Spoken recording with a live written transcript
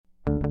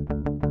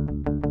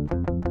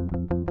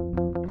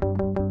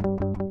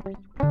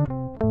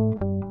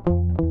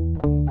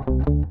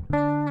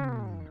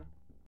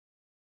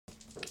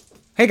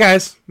Hey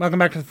guys, welcome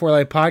back to the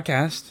ForLight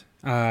podcast,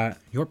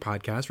 your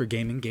podcast for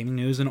gaming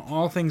news, and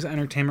all things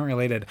entertainment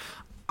related.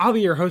 I'll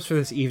be your host for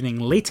this evening,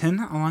 Leighton,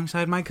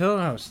 alongside my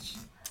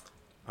co-hosts.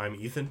 I'm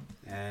Ethan.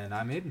 And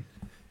I'm Aiden.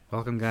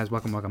 Welcome guys,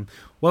 welcome.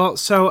 Well,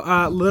 so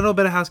a little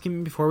bit of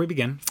housekeeping before we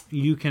begin.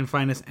 You can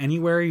find us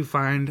anywhere you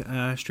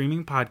find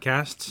streaming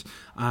podcasts.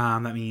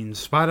 That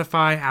means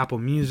Spotify, Apple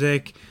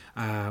Music.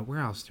 Where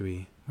else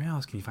can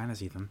you find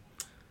us, Ethan?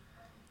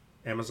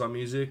 Amazon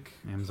Music.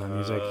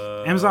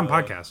 Amazon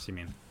Podcasts, you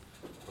mean?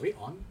 Are we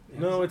on?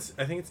 No, I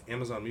think it's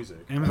Amazon Music.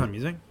 Amazon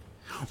Music?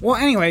 Well,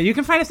 anyway, you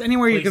can find us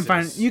anywhere. You can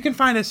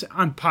find us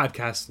on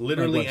podcasts.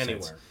 Literally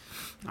anywhere.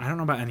 I don't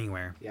know about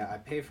anywhere. Yeah, I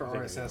pay for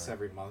RSS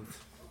every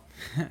month.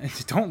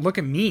 Don't look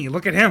at me.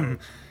 Look at him.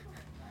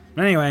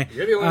 Anyway.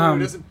 You're the only one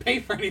who doesn't pay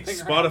for anything.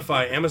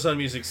 Spotify, Amazon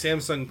Music,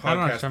 Samsung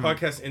Podcast,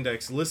 Podcast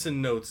Index,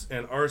 Listen Notes,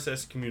 and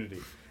RSS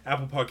Community.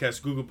 Apple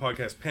Podcasts, Google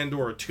Podcasts,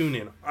 Pandora,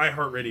 TuneIn,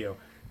 iHeartRadio,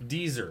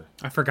 Deezer.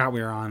 I forgot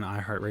we were on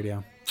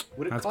iHeartRadio.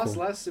 Would it cost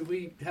less if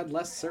we had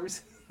less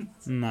services?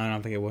 No, I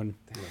don't think it would.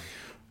 Damn.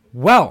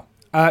 Well,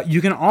 you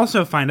can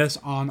also find us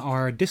on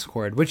our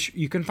Discord, which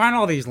you can find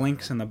all these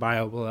links in the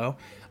bio below,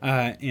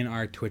 in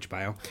our Twitch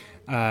bio,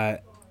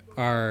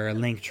 our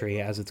link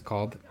tree, as it's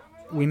called.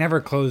 We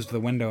never closed the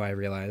window, I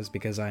realize,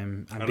 because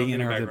I'm being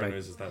interrupted by.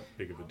 Noise is that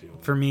big of a deal.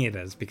 For me, it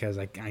is because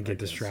I get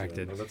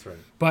distracted. No, that's right.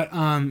 But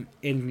Aiden,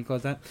 can you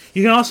close that?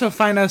 You can also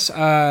find us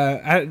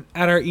at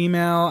our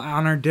email,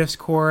 on our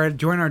Discord.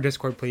 Join our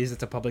Discord, please.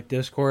 It's a public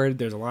Discord.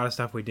 There's a lot of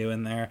stuff we do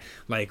in there.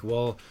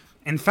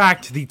 In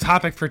fact, the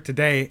topic for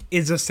today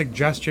is a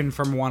suggestion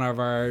from one of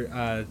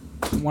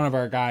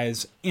our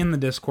guys in the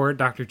Discord,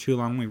 Dr.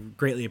 Tulong. We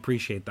greatly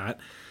appreciate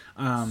that.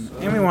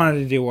 And we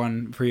wanted to do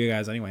one for you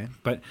guys anyway.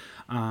 But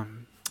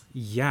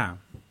yeah,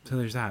 so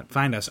there's that.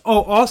 Find us.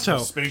 Oh, also,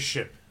 the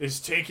spaceship is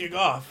taking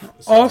off.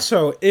 Sorry.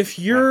 Also, if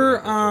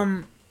you're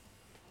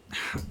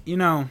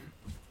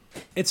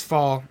it's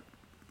fall.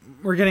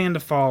 We're getting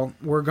into fall.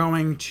 We're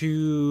going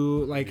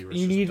to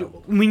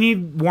we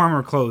need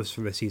warmer clothes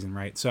for the season,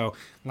 right? So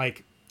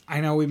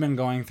I know we've been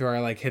going through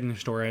our hidden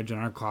storage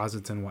and our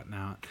closets and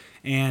whatnot.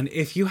 And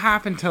if you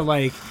happen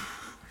to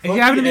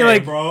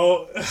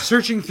bro,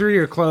 searching through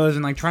your clothes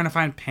and trying to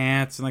find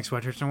pants and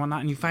sweatshirts and whatnot,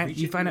 and you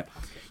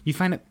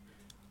find it.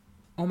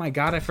 Oh my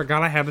god, I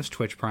forgot I have this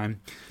Twitch Prime.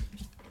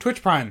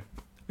 Twitch Prime.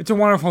 It's a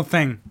wonderful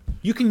thing.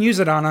 You can use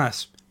it on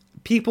us.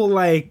 People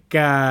like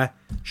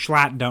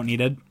Schlatt don't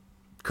need it.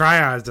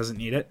 Cryos doesn't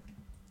need it.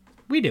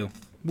 We do.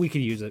 We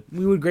could use it.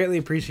 We would greatly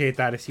appreciate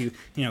that if you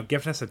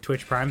gift us a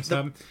Twitch Prime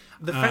sub.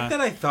 The fact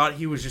that I thought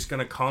he was just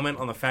going to comment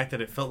on the fact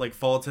that it felt like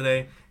fall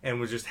today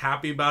and was just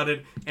happy about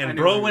it, and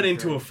bro went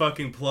into a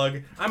fucking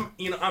plug. I'm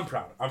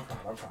proud. I'm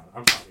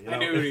proud. I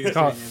knew what he was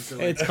doing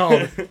instantly.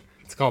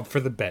 It's called For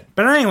the Bit.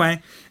 But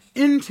anyway,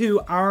 into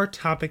our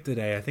topic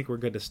today. I think we're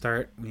good to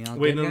start.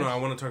 Wait, no, I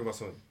want to talk about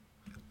something.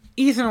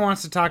 Ethan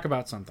wants to talk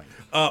about something.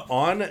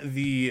 On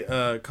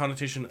the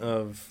connotation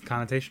of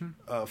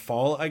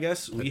fall, I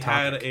guess we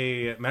had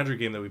a Magic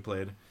game that we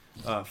played.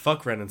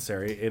 Fuck Ren and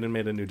Sari. Aiden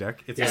made a new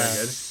deck. It's very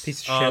good. Piece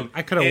of shit.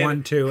 I could have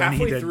won too.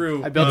 Halfway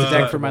through, I built a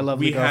deck for my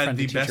lovely girlfriend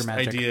to teach her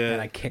magic,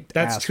 and I kicked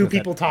ass. That's two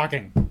people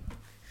talking.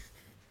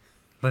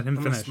 Let him finish.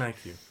 I'm gonna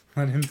smack you.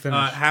 Let him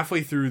finish.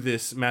 Halfway through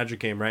this Magic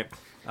game, right?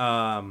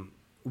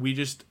 We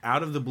just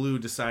out of the blue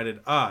decided,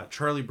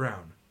 Charlie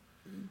Brown.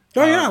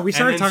 Oh yeah, we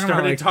started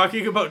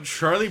talking about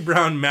Charlie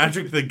Brown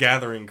Magic the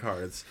Gathering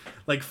cards,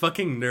 like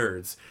fucking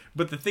nerds.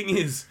 But the thing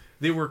is,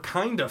 they were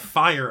kind of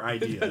fire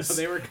ideas.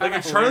 They were kind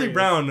of a Charlie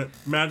Brown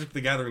Magic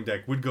the Gathering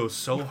deck would go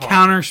so hard.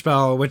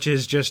 Counterspell, which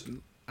is just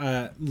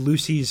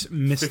Lucy's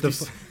missed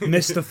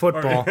the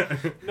football.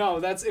 No,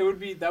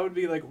 that would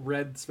be like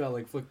red spell,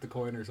 like flick the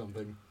coin or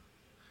something.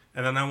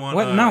 And then I want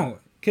what? No.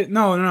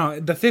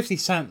 The 50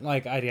 cent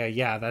idea.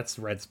 Yeah, that's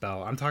red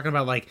spell. I'm talking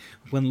about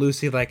when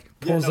Lucy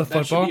pulls the football.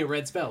 That should be a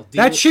red spell.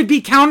 That should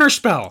be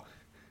counterspell.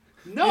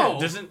 No,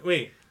 doesn't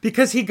wait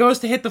because he goes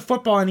to hit the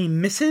football and he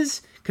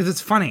misses because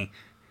it's funny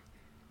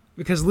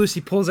because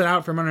Lucy pulls it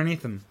out from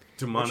underneath him.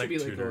 Demonic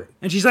Tutor,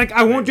 and she's like,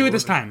 "I won't do it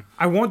this time.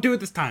 I won't do it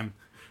this time."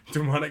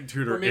 Demonic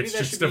Tutor. It's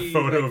just a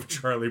photo of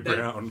Charlie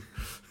Brown.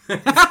 No,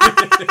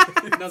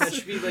 that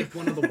should be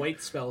one of the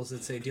white spells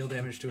that say deal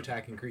damage to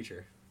attacking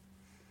creature.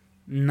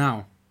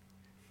 No,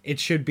 it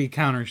should be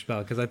counterspell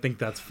because I think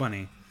that's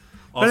funny.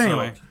 Also, but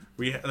anyway,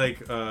 we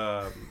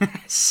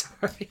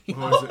sorry.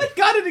 Oh my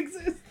god, it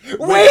exists.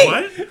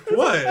 Wait,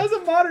 what? As a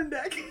modern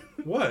deck.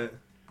 What?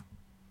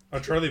 A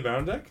Charlie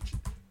Brown deck?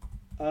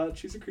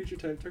 Choose a creature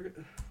type. Target.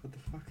 What the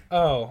fuck?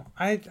 Oh,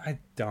 I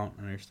don't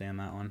understand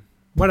that one.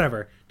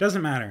 Whatever,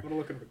 doesn't matter.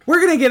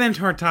 We're gonna get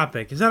into our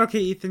topic. Is that okay,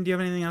 Ethan? Do you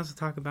have anything else to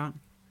talk about?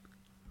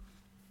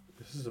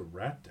 This is a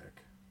rat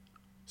deck.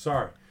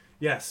 Sorry.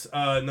 Yes.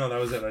 No, that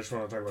was it. I just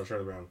want to talk about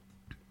Charlie Brown.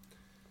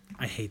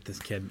 I hate this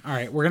kid. All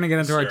right, we're going to get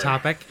into our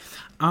topic.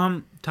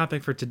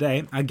 Topic for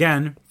today.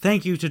 Again,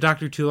 thank you to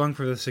Dr. Tulong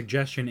for the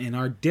suggestion in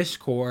our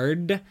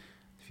Discord.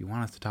 If you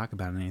want us to talk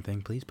about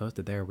anything, please post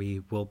it there.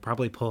 We will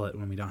probably pull it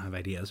when we don't have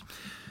ideas.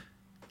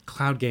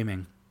 Cloud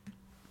gaming.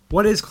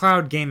 What is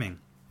cloud gaming?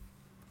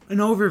 an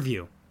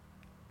overview.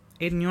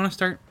 Aiden, you want to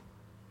start?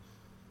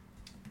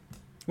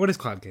 What is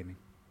cloud gaming?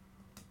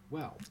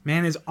 Well,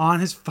 Man is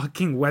on his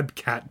fucking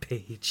webcat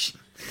page.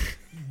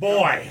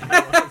 Boy.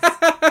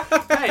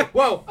 Hey,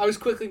 whoa! I was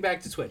clicking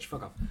back to Twitch.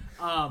 Fuck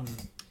off.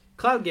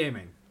 Cloud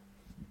gaming.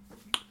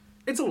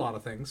 It's a lot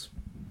of things.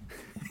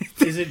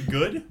 Is it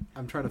good?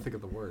 I'm trying to think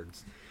of the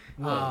words.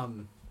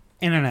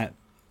 Internet.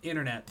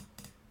 Internet.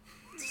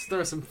 Let's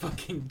throw some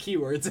fucking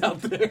keywords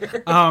out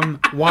there.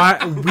 Why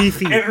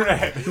Wi-Fi?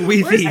 Internet.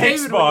 Wi-Fi. Where's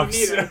David when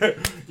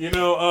you need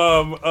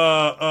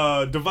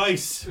Xbox.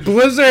 Device.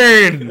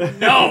 Blizzard.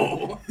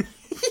 No.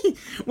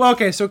 Well,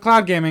 okay, so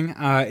cloud gaming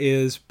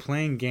is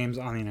playing games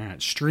on the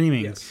internet,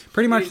 streaming. Yes.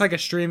 Pretty much like a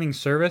streaming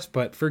service,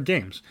 but for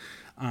games.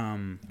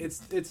 It's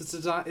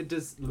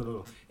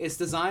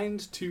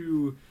designed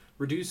to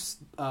reduce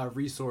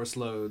resource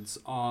loads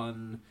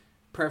on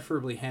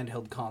preferably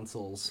handheld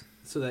consoles,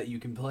 so that you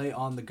can play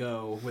on the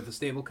go with a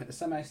stable,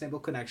 semi-stable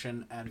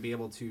connection and be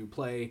able to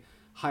play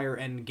higher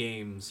end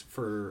games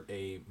for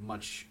a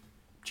much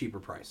cheaper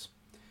price.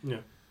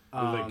 Yeah.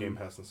 Like Game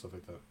Pass and stuff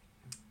like that.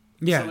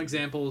 Yeah. Some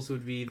examples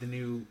would be the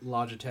new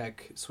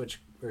Logitech Switch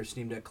or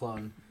Steam Deck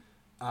clone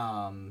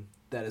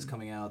that is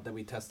coming out that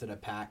we tested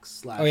at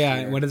PAX last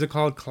year. What is it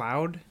called?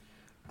 Cloud?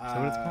 Is that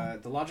what it's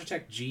called? The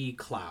Logitech G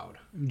Cloud.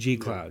 G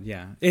Cloud,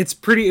 yeah. It was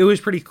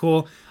pretty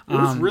cool. It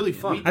was really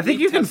fun. I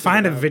think you can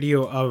find a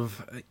video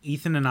of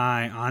Ethan and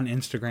I on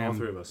Instagram.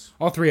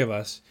 All three of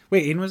us.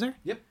 Wait, Aiden was there?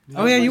 Yep.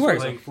 Oh yeah, you were.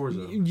 Playing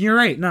Forza. You're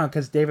right. No,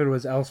 because David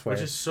was elsewhere.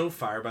 Which is so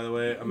fire, by the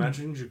way.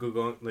 Imagine you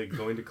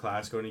going to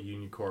class, going to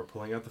Union Court,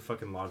 pulling out the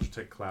fucking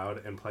Logitech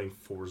Cloud and playing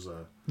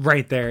Forza.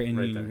 Right there in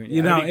Right Union there. Court.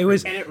 You know, it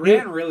was. And it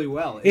ran really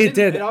well. It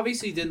did. It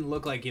obviously didn't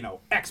look like,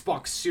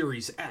 Xbox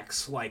Series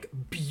X, like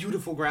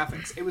beautiful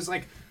graphics. It was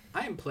like,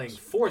 I am playing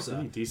Forza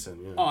Pretty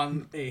decent, yeah.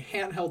 on a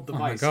handheld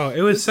device. Oh my God,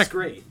 it was This sick. is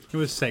great. It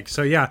was sick.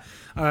 So yeah,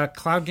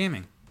 cloud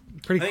gaming,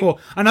 pretty cool.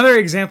 Another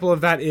example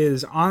of that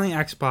is on the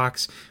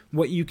Xbox.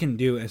 What you can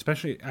do,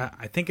 especially,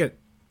 I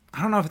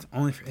don't know if it's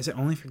only for, is it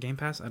only for Game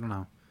Pass? I don't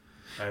know.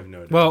 I have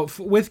no idea. Well,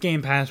 with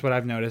Game Pass, what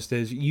I've noticed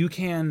is you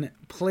can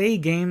play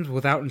games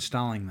without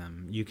installing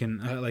them. You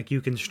can you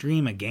can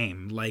stream a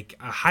game, like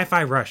a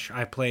Hi-Fi Rush.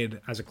 I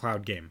played as a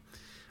cloud game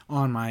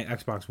on my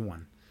Xbox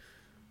One.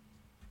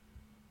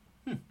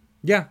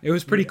 Yeah, it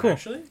was pretty cool.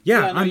 Actually?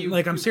 Yeah, no,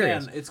 I'm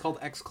serious. It's called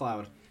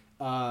xCloud.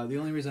 The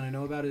only reason I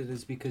know about it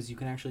is because you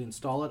can actually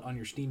install it on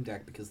your Steam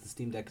Deck, because the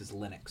Steam Deck is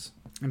Linux.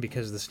 And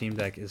because the Steam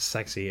Deck is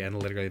sexy and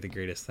literally the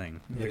greatest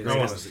thing. It I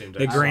want is. a Steam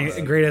Deck.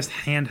 The greatest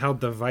handheld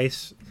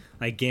device,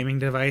 like gaming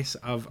device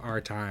of our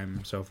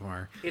time so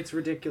far. It's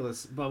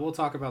ridiculous, but we'll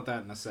talk about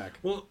that in a sec.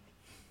 Well,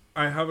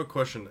 I have a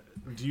question.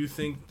 Do you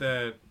think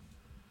that...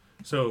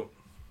 So,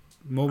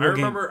 Mobile I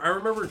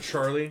remember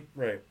Charlie,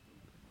 right.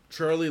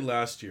 Charlie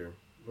last year.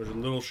 There's a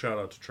little shout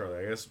out to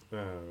Charlie. I guess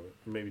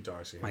maybe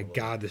Doxy. My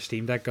God, the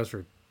Steam Deck goes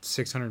for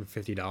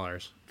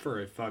 $650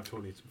 For a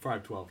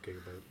 512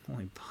 gigabyte.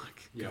 Holy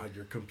fuck! God,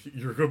 your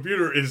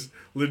computer is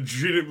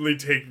legitimately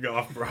taking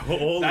off, bro.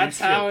 Holy That's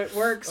shit. how it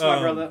works, my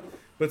brother.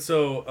 But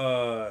so,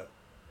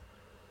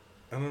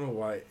 I don't know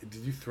why.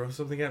 Did you throw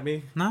something at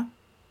me? No,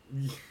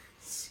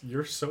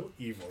 You're so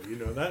evil. You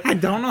know that? I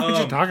don't know what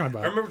you're talking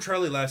about. I remember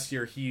Charlie last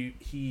year.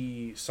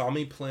 He saw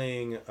me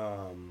playing.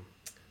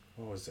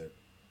 What was it?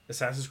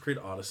 Assassin's Creed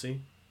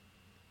Odyssey.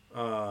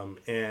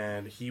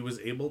 And he was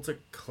able to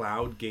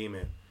cloud game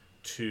it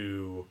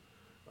to,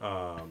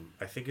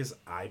 I think his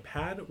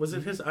iPad. Was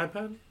it his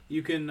iPad?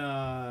 You can.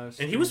 And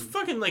he was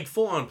fucking like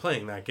full on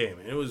playing that game.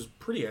 And it was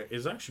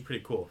actually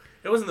pretty cool.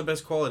 It wasn't the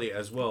best quality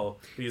as well,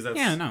 because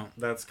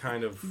that's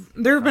kind of.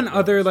 There have been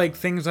other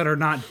things that are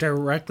not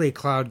directly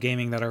cloud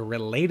gaming that are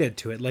related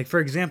to it. Like, for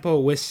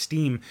example, with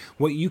Steam,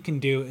 what you can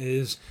do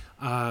is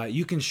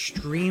you can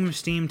stream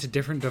Steam to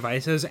different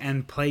devices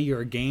and play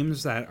your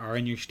games that are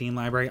in your Steam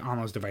library on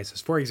those devices.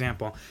 For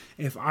example,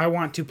 if I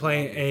want to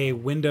play a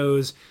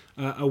Windows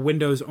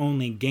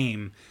only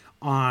game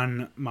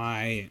on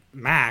my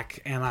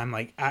Mac and I'm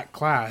like at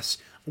class,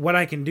 what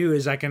I can do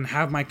is I can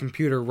have my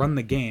computer run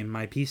the game,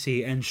 my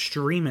PC, and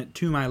stream it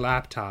to my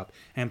laptop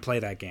and play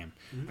that game.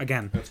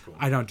 Again, That's cool.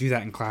 I don't do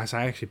that in class.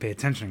 I actually pay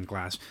attention in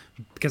class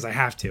because I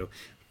have to.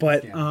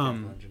 But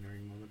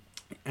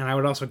and I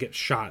would also get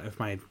shot if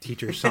my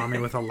teachers saw me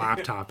with a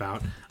laptop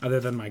out, other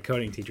than my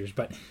coding teachers.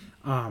 But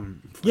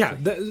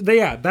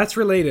that's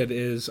related.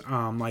 Is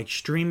like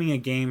streaming a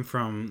game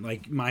from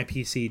like my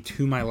PC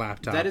to my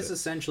laptop. That is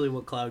essentially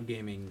what cloud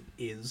gaming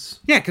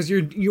is. Yeah, because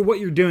you're what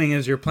you're doing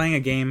is you're playing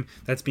a game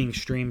that's being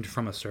streamed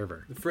from a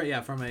server. Like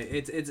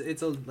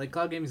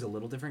cloud gaming is a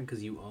little different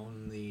because you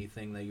own the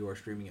thing that you are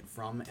streaming it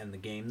from and the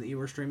game that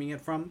you are streaming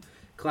it from.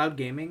 Cloud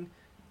gaming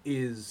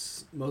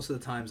is most of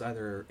the times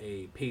either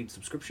a paid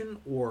subscription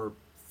or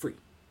free.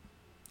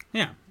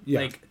 Yeah.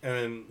 Like, and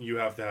then you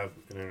have to have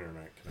an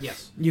internet connection.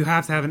 Yes. You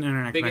have to have an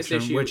internet Biggest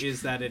connection. issue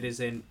is that it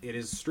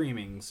is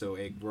streaming, so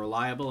a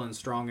reliable and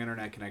strong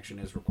internet connection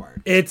is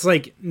required. It's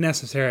like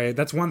necessary.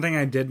 That's one thing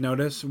I did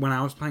notice when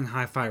I was playing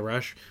Hi-Fi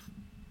Rush.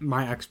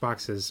 My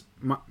Xbox is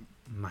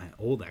my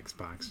old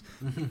Xbox.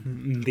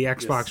 The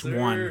Xbox Yes,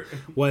 One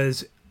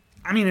was,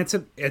 I mean, it's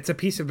a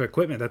piece of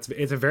equipment.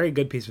 It's a very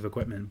good piece of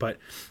equipment, but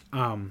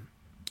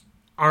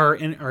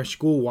our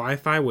school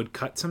Wi-Fi would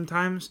cut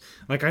sometimes.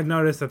 Like I've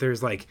noticed that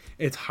there's like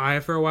it's high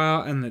for a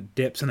while and it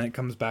dips and it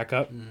comes back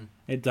up.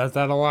 It does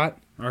that a lot.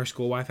 Our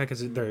school Wi-Fi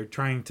because they're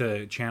trying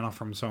to channel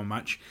from so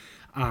much.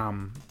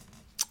 The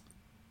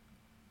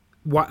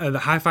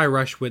Hi-Fi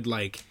Rush would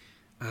like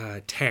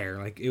tear,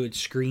 like it would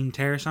screen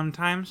tear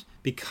sometimes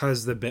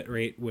because the bit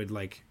rate would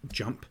like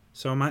jump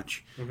so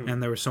much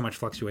and there was so much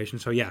fluctuation.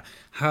 So yeah,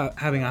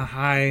 having a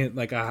high,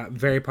 like a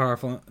very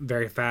powerful,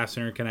 very fast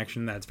internet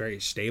connection that's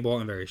very stable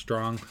and very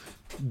strong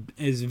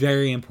is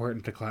very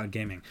important to cloud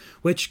gaming,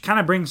 which kind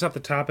of brings up the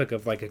topic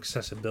of like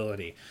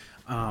accessibility.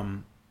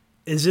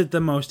 Is it the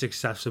most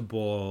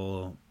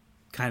accessible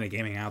kind of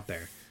gaming out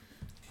there?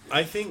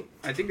 I think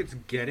it's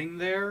getting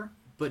there,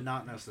 but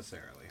not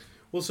necessarily.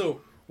 Well, so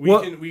we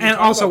can talk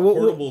also about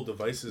portable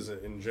devices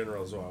in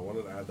general as well. I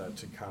wanted to add that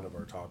to kind of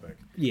our topic.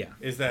 Yeah,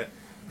 is that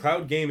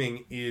cloud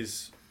gaming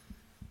is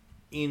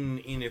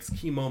in its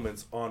key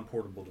moments on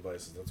portable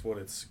devices. That's what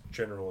it's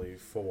generally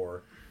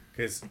for.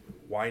 Because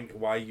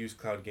why use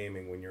cloud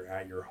gaming when you're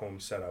at your home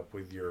setup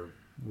with your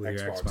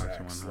Xbox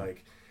X?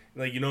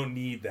 Like you don't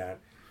need that.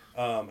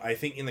 I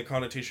think in the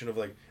connotation of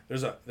like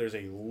there's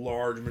a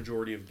large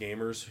majority of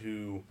gamers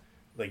who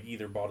like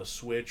either bought a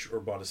Switch or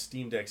bought a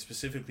Steam Deck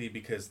specifically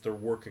because they're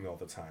working all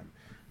the time,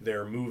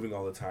 they're moving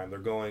all the time, they're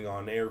going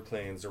on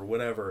airplanes or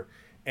whatever,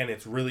 and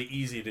it's really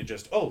easy to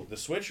just the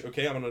Switch,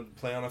 okay, I'm gonna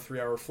play on a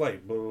 3-hour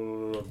flight,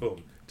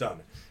 boom,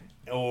 done.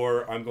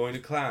 Or I'm going to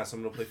class,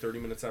 I'm gonna play 30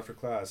 minutes after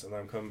class, and then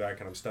I'm coming back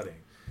and I'm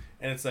studying,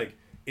 and it's like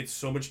it's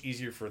so much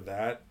easier for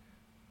that.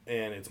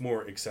 And it's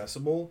more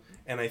accessible.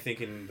 And I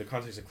think in the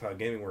context of cloud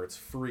gaming where it's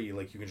free,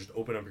 like you can just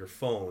open up your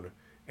phone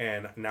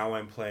and now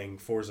I'm playing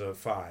Forza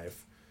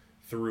 5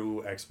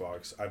 through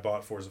Xbox. I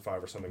bought Forza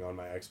 5 or something on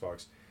my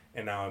Xbox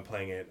and now I'm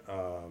playing it.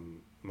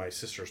 My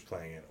sister's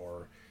playing it,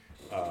 or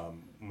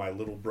my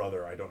little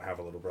brother, I don't have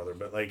a little brother,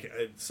 but like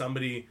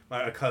somebody,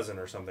 a cousin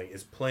or something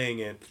is playing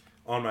it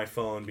on my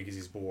phone because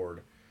he's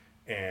bored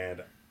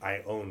and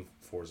I own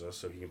Forza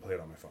so he can play it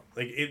on my phone.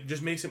 Like it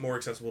just makes it more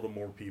accessible to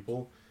more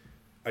people.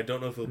 I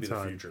don't know if it'll be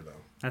the future, though.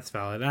 That's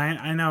valid.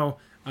 I know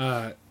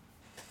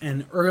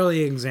an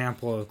early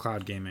example of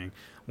cloud gaming,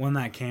 one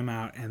that came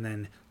out and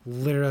then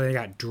literally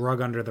got drug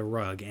under the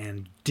rug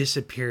and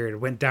disappeared,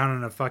 went down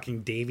in a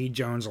fucking Davy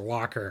Jones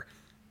locker.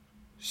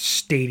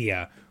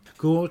 Stadia.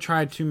 Google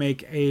tried to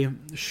make a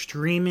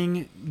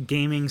streaming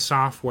gaming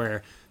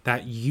software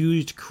that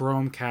used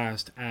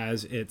Chromecast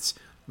as its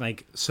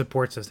like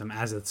support system,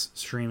 as its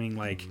streaming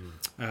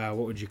what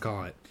would you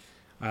call it?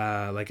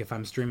 Like if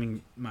I'm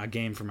streaming a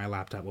game from my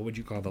laptop, what would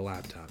you call the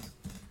laptop,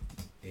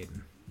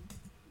 Aiden?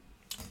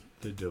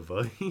 The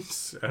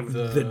device?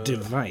 The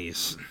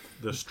device.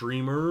 The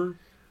streamer?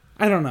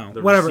 I don't know.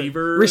 The Whatever.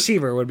 receiver?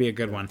 Receiver would be a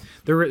good one.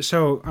 They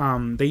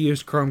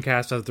used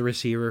Chromecast as the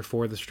receiver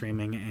for the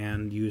streaming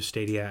and used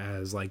Stadia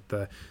as like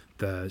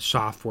the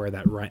software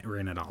that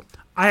ran it all.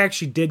 I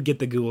actually did get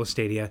the Google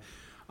Stadia.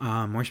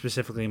 More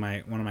specifically,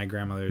 one of my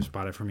grandmothers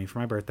bought it for me for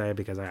my birthday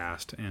because I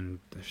asked, and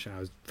I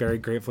was very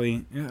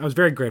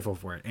grateful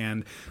for it.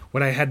 And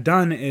what I had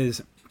done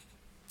is,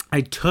 I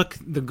took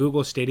the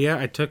Google Stadia.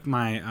 I took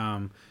my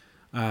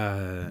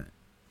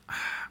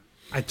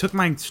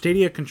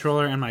Stadia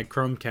controller and my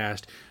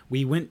Chromecast.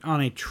 We went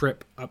on a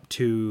trip up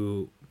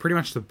to pretty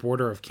much the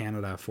border of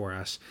Canada for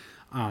us.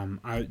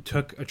 I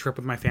took a trip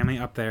with my family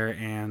up there,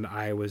 and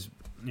I was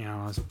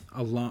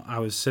alone. I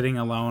was sitting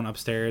alone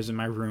upstairs in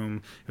my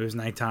room. It was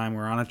nighttime.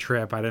 We're on a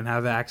trip. I didn't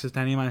have access to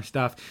any of my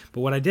stuff.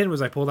 But what I did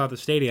was I pulled out the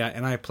Stadia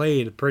and I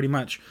played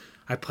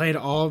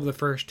all of the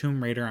first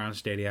Tomb Raider on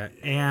Stadia,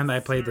 and I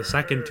played the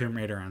second Tomb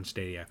Raider on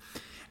Stadia.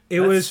 It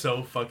was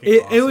so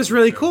fucking awesome. It was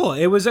really cool.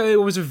 It was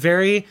a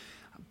very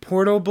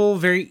portable,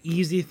 very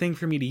easy thing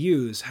for me to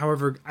use.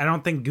 However, I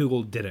don't think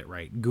Google did it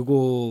right.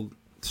 Google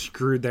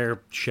screwed their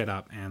shit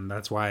up, and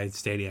that's why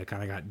Stadia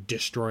kind of got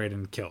destroyed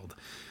and killed.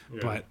 Yeah.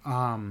 But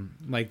I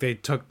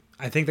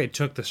think they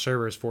took the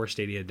servers for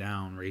Stadia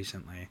down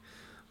recently.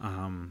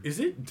 Is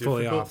it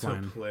difficult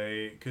to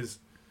play? Because,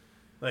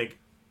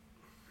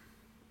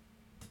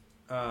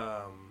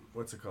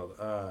 what's it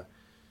called?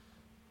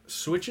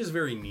 Switch is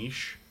very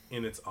niche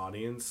in its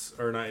audience,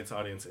 or not its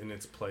audience, in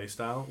its play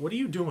style. What are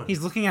you doing?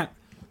 He's looking at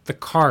the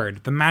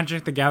card, the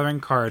Magic the Gathering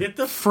card. Get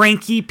the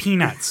Frankie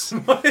Peanuts.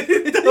 What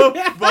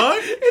the fuck?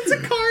 It's a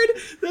card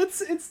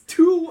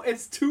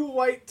it's two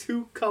white,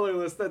 two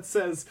colorless that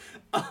says,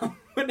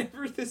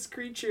 whenever this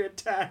creature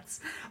attacks,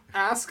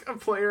 ask a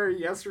player a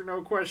yes or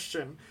no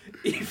question.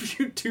 If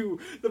you do,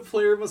 the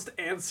player must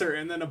answer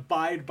and then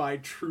abide by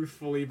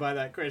truthfully by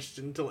that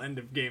question until end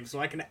of game. So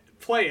I can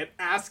play it,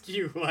 ask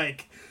you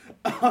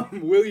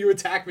will you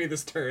attack me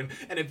this turn?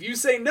 And if you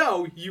say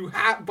no, you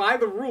have, by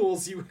the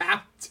rules, you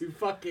have to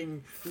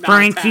fucking not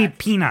Frankie attack.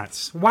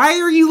 Peanuts. Why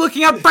are you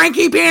looking up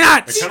Frankie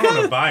Peanuts? I kind of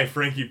want to buy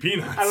Frankie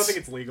Peanuts. I don't think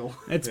it's legal.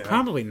 It's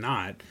probably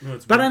not. No,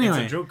 but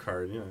anyway, it's a joke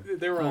card. Yeah,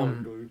 they were all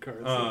good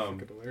cards.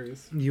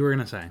 Hilarious. You were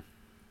gonna say.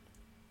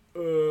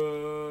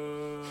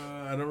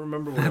 I don't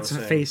remember what That's I a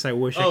was saying. face I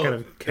wish I could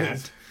have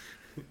kept.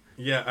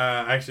 Yeah,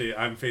 actually,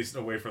 I'm faced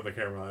away from the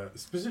camera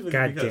specifically.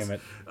 God because, damn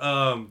it.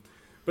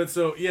 But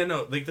so yeah,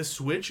 no, like the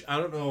Switch. I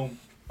don't know.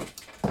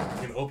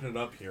 I can open it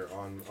up here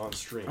on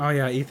stream. Oh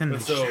yeah, Ethan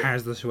But so,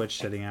 has the Switch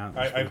sitting out.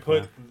 I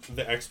put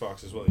the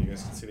Xbox as well. You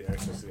guys can see the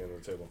Xbox at the end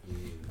of the table.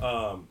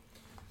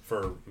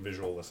 For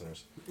visual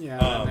listeners.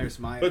 Yeah, and there's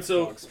my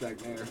Xbox back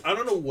there. I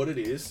don't know what it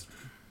is.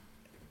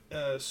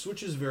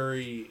 Switch is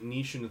very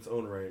niche in its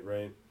own right?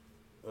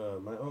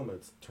 My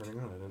it's turning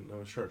on. I didn't know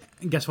it was charged.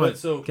 Guess what?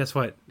 So, Guess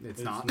what?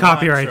 It's not.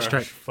 Copyright charged.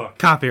 strike. Fuck.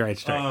 Copyright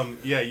strike.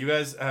 Yeah, you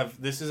guys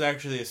have. This is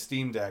actually a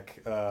Steam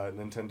Deck,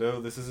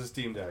 Nintendo. This is a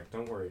Steam Deck.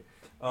 Don't worry.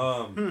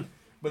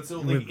 But so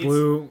like With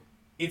blue.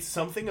 It's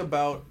something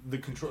about the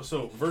control.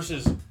 So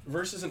versus an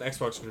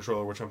Xbox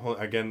controller, which I'm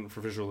holding again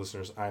for visual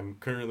listeners. I'm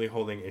currently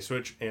holding a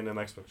Switch and an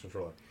Xbox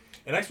controller.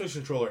 An Xbox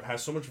controller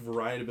has so much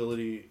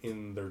variability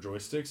in their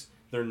joysticks.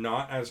 They're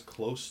not as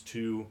close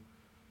to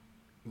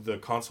the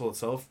console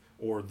itself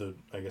or the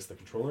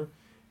controller,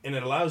 and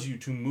it allows you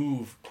to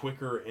move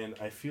quicker. And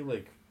I feel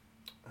like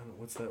I don't know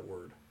what's that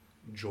word.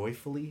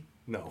 Joyfully?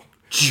 No.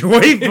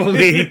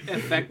 Joyfully.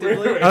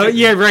 Effectively. Oh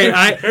yeah,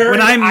 right.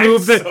 When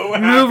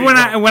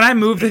I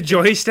move the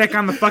joystick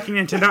on the fucking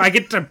Nintendo, I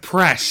get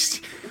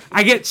depressed.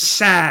 I get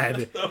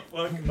sad.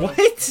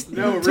 What?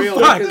 No, The real.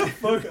 fuck? Shut the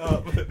fuck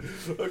up.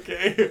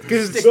 Okay.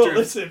 Because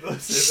Listen.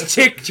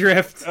 stick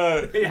drift.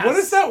 Yes. What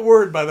is that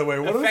word, by the way?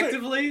 What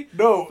Effectively.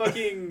 No.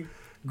 Fucking.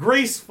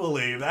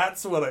 Gracefully.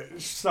 That's what I.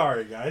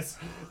 Sorry, guys.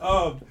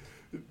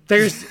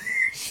 There's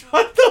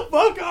Shut the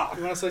fuck up.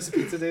 You want a slice of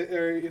pizza,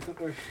 or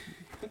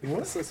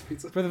what? A slice of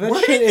pizza. but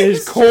that shit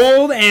is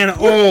cold and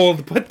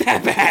old. Put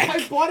that back.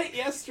 I bought it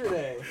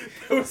yesterday.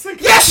 That was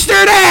like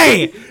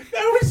Yesterday.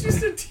 That was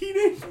just a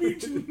Teenage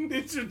Mutant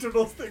Ninja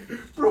Turtles thing.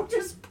 Bro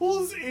just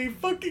pulls a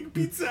fucking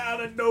pizza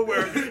out of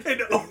nowhere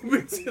and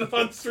opens it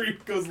on stream.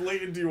 Goes,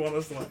 Leighton, do you want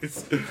a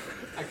slice?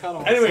 I kind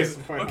of. Anyways,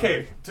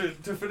 okay. To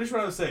finish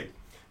what I was saying,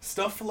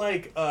 stuff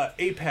like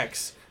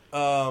Apex.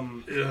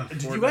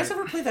 Did you guys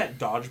ever play that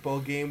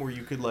dodgeball game where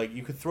you could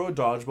throw a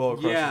dodgeball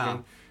across the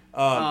room?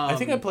 I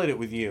think I played it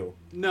with you.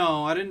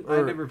 No, I didn't.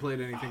 I never played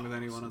anything with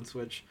anyone on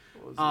Switch.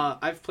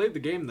 I've played the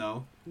game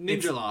though.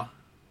 Ninja Law.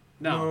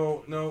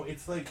 No,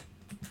 it's like,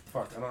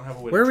 fuck. I don't have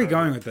a way. Where to are we try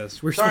going it. with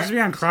this? We're supposed to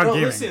be on cloud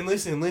gaming.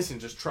 Listen.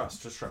 Just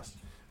trust.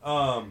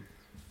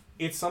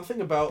 It's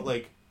something about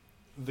like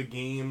the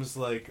games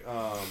like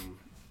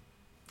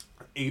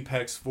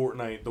Apex,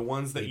 Fortnite, the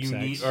ones that you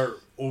need, or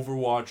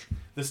Overwatch,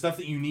 the stuff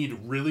that you need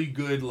really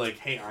good. Like,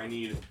 hey, I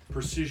need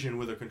precision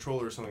with a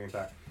controller or something like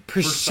that.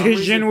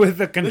 Precision with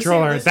the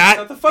controller. Listen,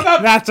 shut the fuck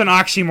up. That's an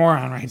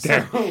oxymoron right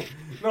there.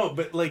 No,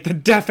 but like The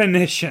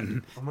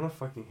definition. I'm gonna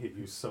fucking hit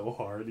you so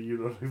hard you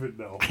don't even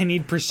know. I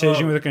need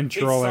precision with a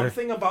controller. It's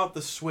something about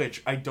the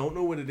Switch. I don't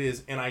know what it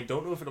is, and I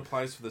don't know if it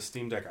applies for the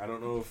Steam Deck. I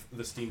don't know if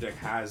the Steam Deck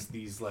has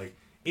these like.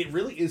 It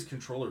really is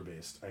controller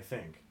based, I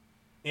think,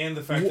 and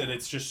the fact that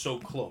it's just so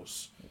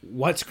close.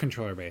 What's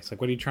controller based?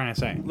 Like, what are you trying to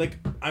say? Like,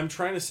 I'm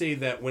trying to say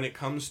that when it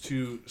comes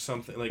to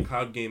something like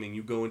cloud gaming,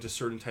 you go into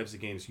certain types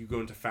of games. You go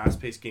into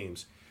fast-paced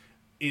games.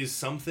 Is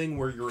something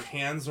where your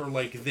hands are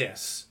like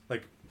this,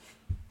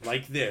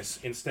 like this,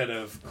 instead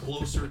of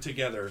closer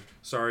together.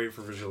 Sorry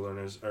for visual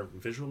learners.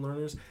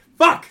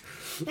 Fuck!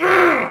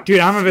 Dude,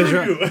 I'm a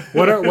visual.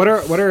 What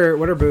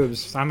are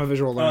boobs? I'm a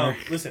visual learner.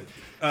 Listen,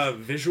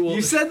 visual.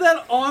 You said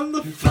that on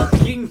the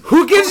fucking.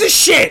 Who gives a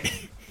shit?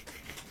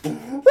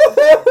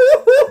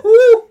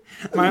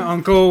 My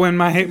uncle and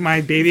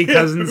my baby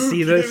cousin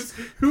see this.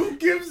 Who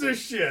gives a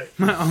shit?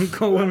 My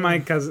uncle and my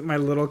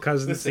little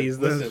cousin sees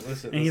this,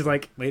 listen, and he's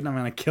like, "Leighton, I'm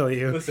gonna kill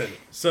you." Listen,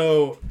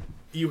 so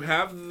you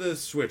have the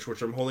Switch,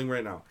 which I'm holding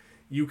right now.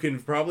 You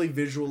can probably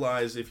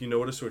visualize, if you know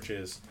what a Switch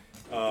is.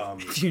 Do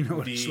you know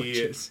what a Switch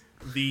is?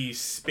 The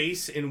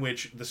space in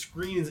which the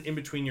screen is in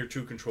between your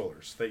two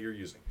controllers that you're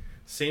using.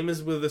 Same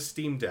as with a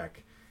Steam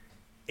Deck.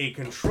 A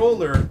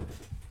controller,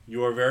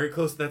 you are very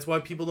close. That's why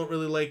people don't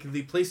really like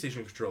the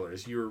PlayStation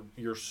controllers. You're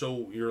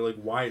like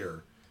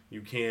wider.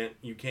 You can't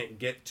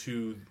get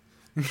to.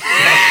 I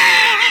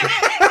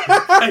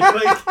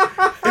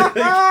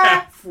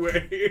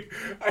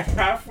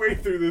halfway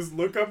through this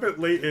look up at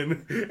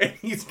Leighton and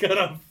he's got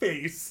a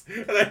face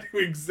and I do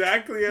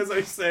exactly as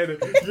I said.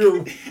 You're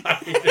wider.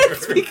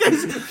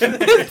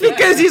 It's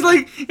because he's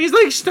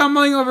like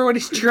stumbling over what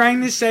he's trying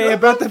to say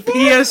about the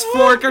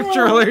PS4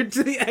 controller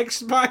to the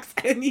Xbox,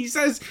 and he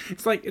says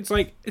it's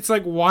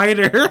like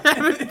wider.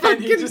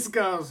 And he just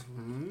goes.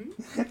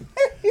 Fuck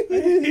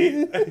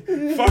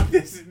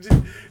this.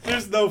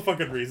 There's no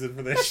fucking reason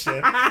for this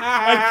shit.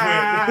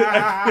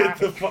 I quit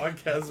the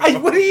podcast.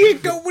 What are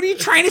you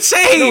trying to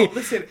say? No,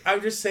 listen,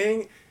 I'm just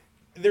saying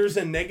there's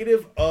a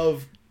negative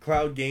of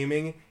cloud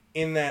gaming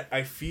in that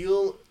I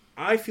feel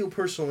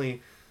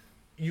personally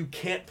you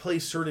can't play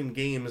certain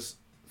games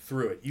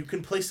through it. You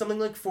can play something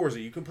like Forza.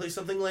 You can play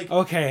something like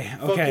Okay.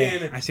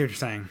 I see what you're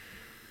saying.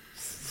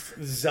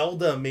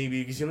 Zelda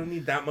maybe because you don't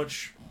need that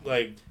much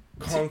like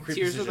concrete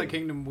Tears precision. of the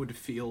Kingdom would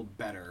feel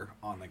better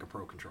on like a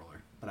pro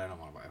controller, but I don't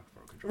want to buy a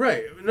pro controller.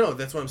 Right. No,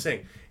 that's what I'm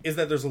saying. Is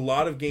that there's a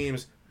lot of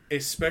games,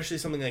 especially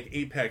something like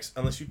Apex,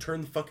 unless you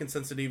turn the fucking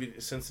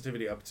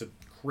sensitivity up to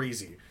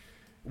crazy,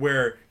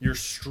 where you're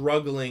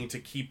struggling to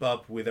keep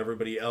up with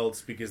everybody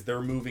else because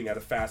they're moving at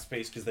a fast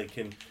pace because they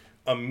can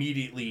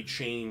immediately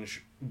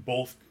change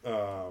both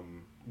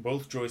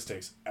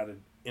joysticks at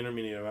an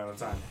intermediate amount of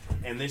time.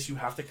 And this you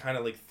have to kind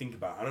of like think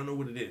about. I don't know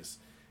what it is.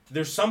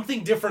 There's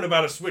something different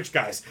about a Switch,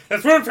 guys.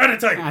 That's what I'm trying to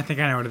tell you. I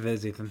think I know what it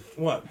is, Ethan.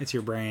 What? It's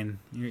your brain.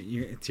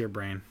 It's your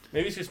brain.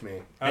 Maybe it's just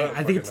me.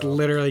 I think it's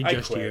literally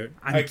just you.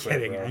 I'm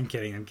kidding. Bro. I'm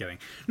kidding.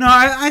 No,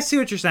 I see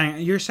what you're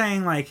saying. You're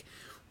saying like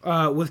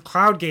with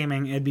cloud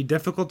gaming, it'd be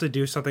difficult to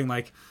do something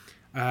like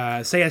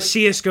say a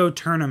CS:GO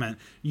tournament.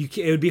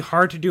 It would be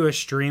hard to do a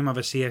stream of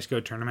a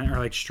CS:GO tournament or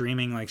like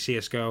streaming like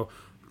CS:GO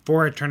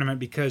for a tournament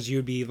because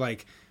you'd be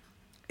like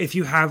if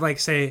you have like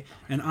say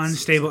an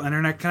unstable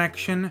internet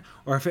connection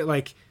or if it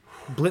like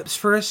blips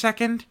for a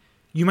second,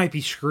 you might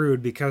be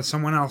screwed because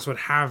someone else would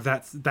have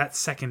that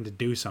second to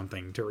do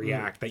something to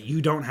react that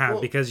you don't have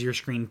because your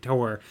screen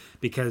tore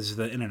because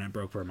the internet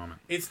broke for a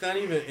moment. It's not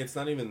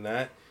even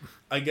that.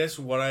 I guess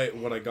what I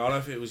got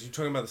off it was you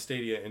talking about the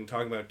Stadia and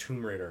talking about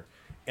Tomb Raider,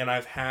 and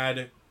I've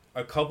had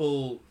a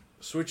couple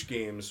Switch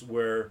games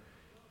where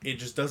it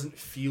just doesn't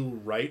feel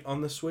right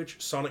on the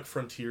Switch. Sonic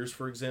Frontiers,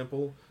 for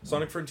example.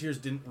 Sonic Frontiers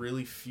didn't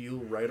really feel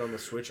right on the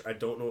Switch. I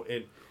don't know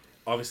it.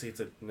 Obviously, it's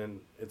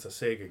a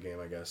Sega game,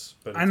 I guess.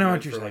 But I know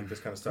what you're saying. Like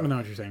this kind of stuff. I know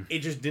what you're saying. It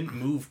just didn't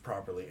move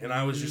properly, and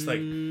I was just like,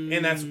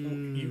 and that's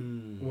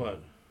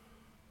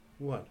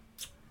what?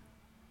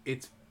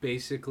 It's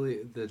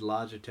basically the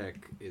Logitech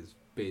is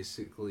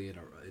basically it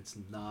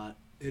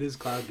is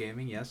cloud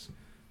gaming, yes,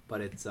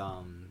 but it's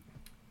a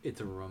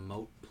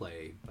remote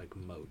play like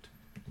mote.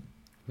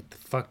 What the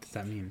fuck does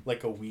that mean?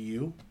 Like a Wii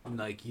U?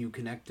 Like you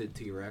connect it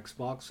to your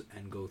Xbox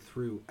and go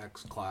through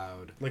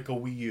xCloud. Like a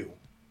Wii U?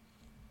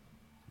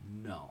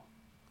 No.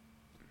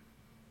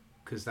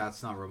 Because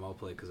that's not remote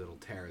play because it'll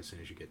tear as soon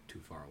as you get too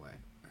far away.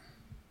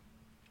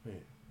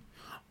 Wait.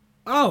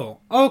 Oh,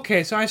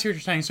 okay. So I see what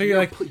you're saying. So you're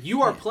like...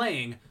 You are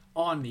playing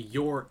on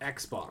your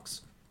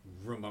Xbox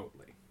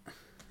remotely.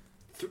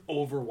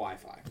 Over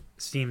Wi-Fi.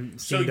 Steam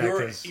so Deck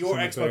your is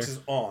Xbox is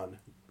on?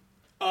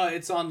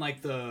 It's on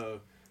like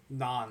the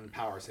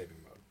non-power saving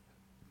mode.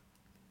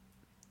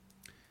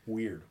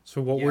 Weird.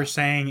 So what we're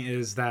saying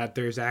is that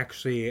there's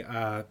actually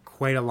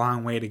quite a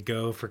long way to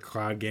go for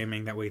cloud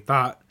gaming that we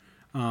thought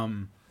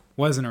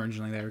wasn't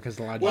originally there because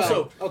the Logitech.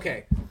 Well,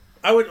 okay.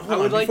 I would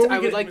also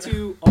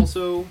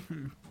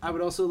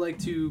like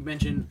to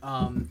mention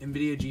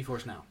NVIDIA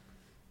GeForce Now.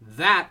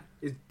 That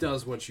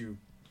does what you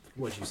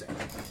say.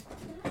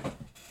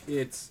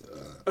 It's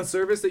a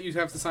service that you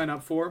have to sign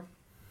up for.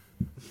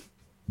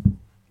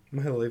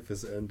 My life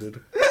has ended.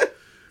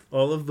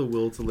 All of the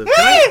will to live.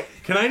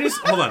 Can I just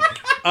hold on?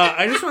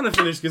 I just want to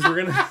finish because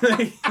we're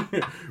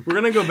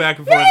gonna go back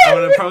and forth. I'm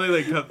gonna probably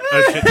like cut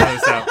a shit ton of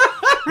this out.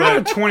 But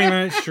a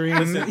 20-minute stream.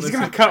 He's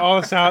gonna cut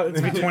all this out. It's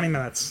gonna be 20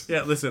 minutes.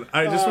 Yeah, listen.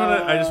 I just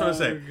want to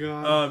say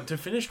to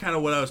finish kind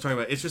of what I was talking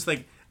about. It's just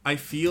like I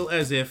feel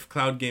as if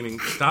cloud gaming.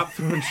 Stop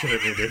throwing shit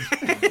at me, dude.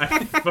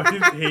 I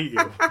fucking hate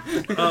you.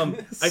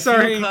 I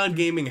feel cloud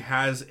gaming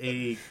has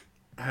a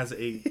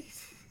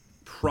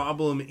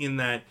problem in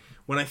that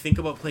when I think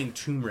about playing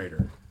Tomb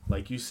Raider,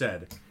 like you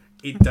said,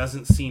 it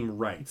doesn't seem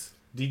right.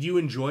 Did you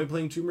enjoy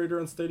playing Tomb Raider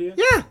on Stadia?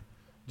 Yeah.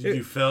 Did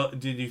you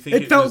think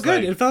it felt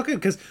good? It felt good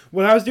because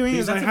what I was doing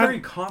is that's a very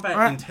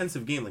combat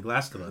intensive game, like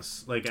Last of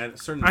Us. Like at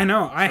certain. I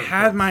know. I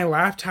had my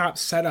laptop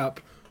set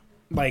up,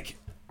 like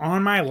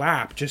on my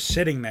lap, just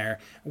sitting there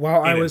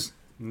while I was.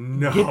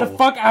 No. Get the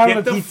fuck out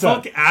of the pizza.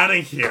 Get the fuck out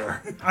of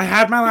here. I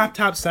had my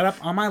laptop set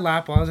up on my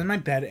lap while I was in my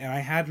bed, and I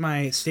had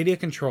my Stadia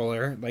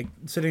controller like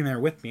sitting there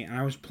with me, and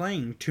I was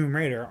playing Tomb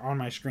Raider on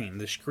my screen.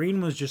 The screen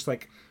was just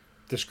like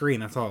the screen.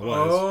 That's all it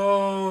was.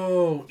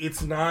 Oh,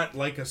 it's not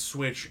like a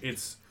Switch.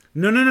 It's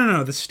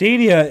no. The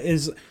Stadia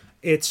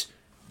it's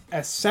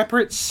a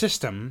separate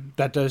system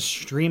that does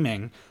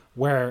streaming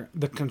where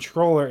the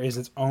controller is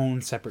its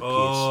own separate piece.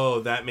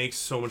 Oh, that makes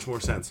so much more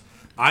sense.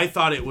 I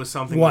thought it was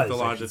something like the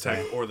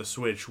Logitech or the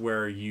Switch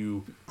where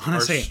you are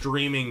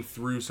streaming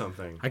through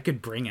something. I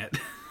could bring it.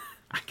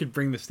 I could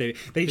bring the Stadia.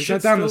 They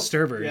shut down the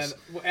servers.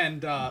 Yeah,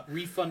 and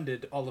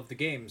refunded all of the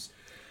games.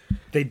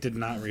 They did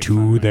not refund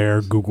to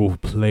their Google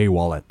Play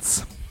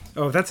wallets.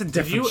 Oh, that's a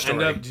different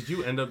story. Did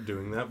you end up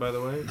doing that, by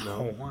the way?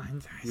 No.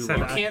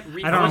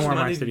 I don't know where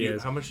my Stadia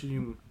is. How much did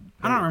you...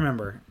 I don't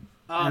remember.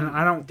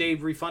 They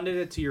refunded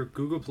it to your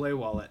Google Play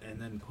wallet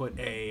and then put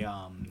a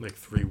like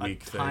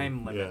 3-week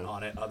time limit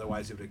on it.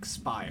 Otherwise, it would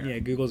expire. Yeah,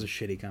 Google's a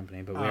shitty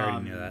company, but we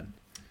already knew that.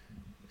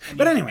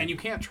 But anyway, and you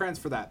can't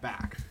transfer that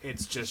back.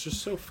 It's just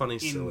so funny,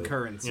 silly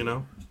currency. You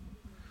know?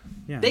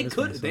 Yeah,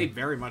 they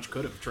very much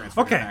could have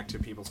transferred it back to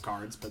people's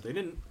cards, but they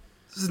didn't.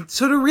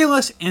 So to reel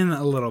us in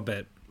a little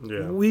bit,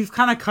 we've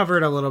kind of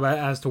covered a little bit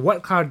as to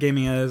what cloud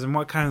gaming is and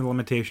what kind of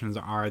limitations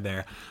are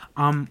there.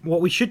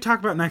 What we should talk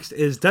about next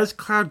is, does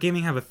cloud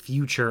gaming have a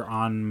future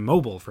on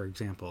mobile, for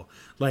example?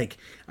 Like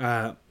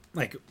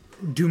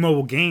do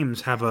mobile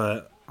games have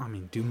a I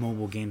mean, do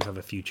mobile games have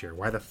a future?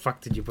 Why the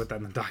fuck did you put that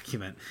in the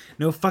document?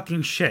 No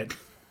fucking shit.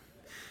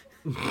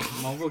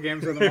 Mobile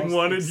games are the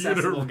most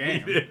accessible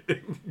game.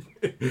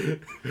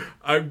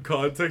 I'm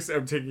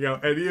taking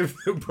out any of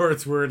the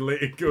parts where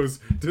it goes,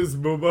 does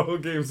mobile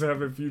games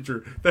have a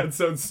future? That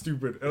sounds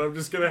stupid. And I'm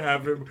just going to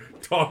have him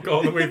talk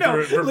all the way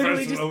through it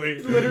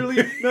professionally.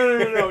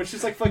 No. It's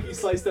just like fucking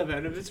sliced up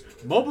end of it.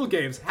 Mobile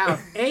games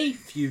have a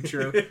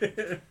future.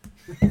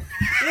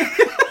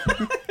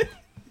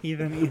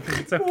 Ethan,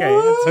 it's okay.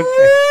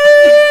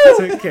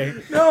 It's okay.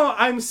 No,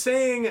 I'm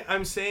saying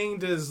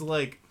does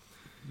like,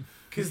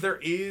 because there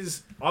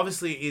is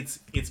obviously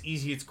it's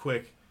easy, it's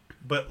quick,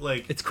 but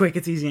like it's quick,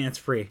 it's easy, and it's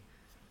free.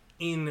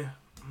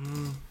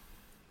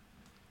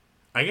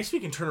 I guess we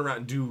can turn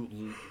around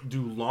and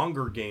do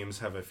longer games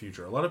have a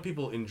future. A lot of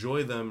people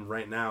enjoy them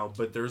right now,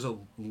 but there's a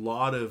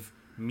lot of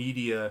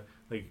media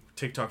like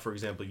TikTok, for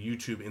example,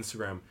 YouTube,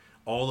 Instagram.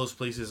 All those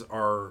places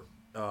are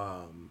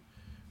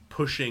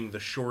pushing the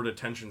short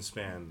attention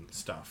span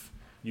stuff.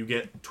 You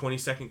get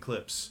 20-second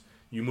clips.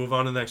 You move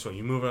on to the next one.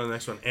 You move on to the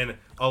next one, and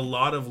a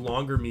lot of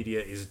longer media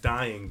is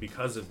dying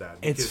because of that.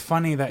 It's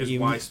funny that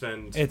you. It's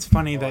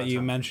funny that you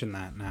mentioned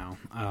that now.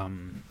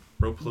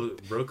 Bro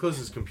closed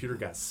his computer.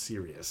 Got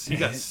serious. He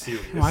got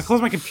serious. Well, I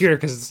closed my computer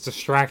because it's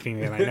distracting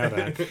me, and I know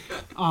that.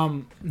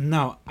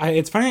 No,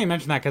 it's funny that you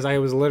mentioned that because I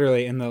was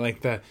literally in the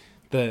Leighton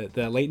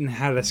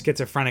had a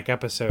schizophrenic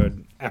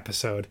episode. I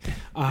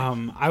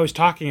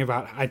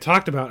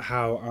talked about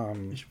how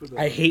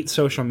I hate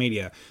social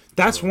media.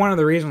 That's one of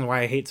the reasons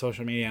why I hate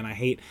social media, and I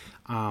hate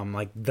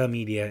like the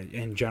media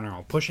in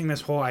general. Pushing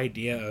this whole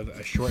idea of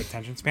a short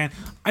attention span.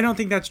 I don't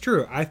think that's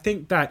true. I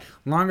think that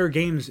longer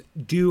games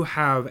do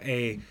have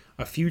a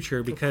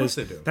future because of course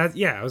they do. That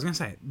I was gonna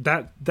say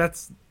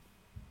that's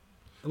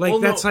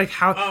like that's like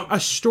how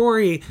a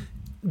story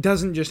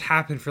doesn't just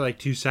happen for like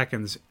 2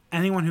 seconds.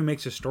 Anyone who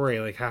makes a story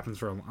happens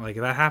for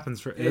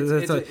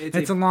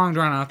it's a long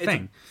drawn out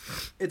thing.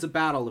 It's a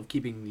battle of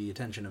keeping the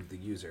attention of the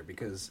user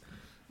because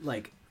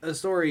like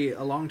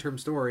a long-term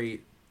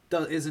story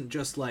isn't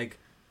just like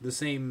the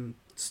same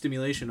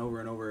stimulation over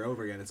and over and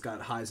over again. It's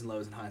got highs and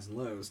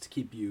lows to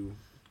keep you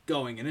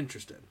going and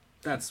interested.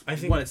 That's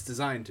what it's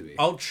designed to be.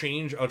 I'll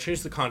change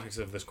the context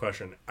of this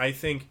question. I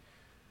think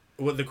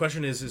what the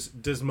question is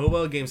does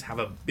mobile games have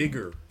a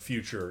bigger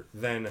future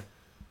than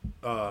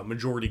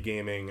majority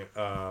gaming,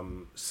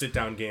 sit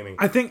down gaming?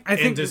 I think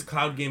does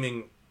cloud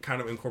gaming kind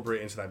of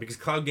incorporate into that? Because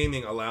cloud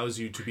gaming allows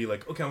you to be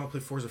like, okay, I'm gonna play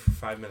Forza for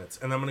 5 minutes,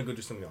 and I'm gonna go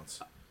do something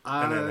else.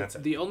 And then that's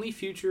it. The only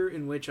future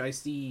in which I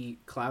see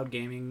cloud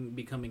gaming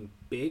becoming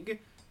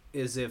big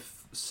is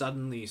if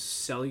suddenly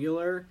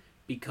cellular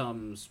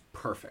becomes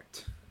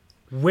perfect.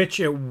 Which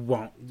it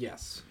won't.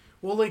 Yes.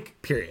 Well, like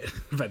period.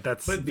 But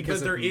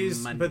because there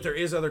is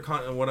other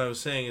what I was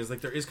saying is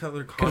like there is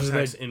other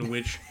contexts in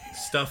which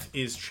stuff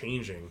is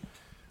changing.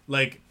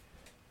 Like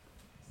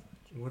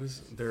what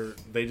is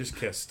they just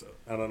kissed.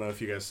 I don't know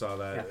if you guys saw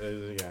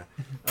that.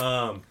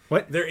 Yeah.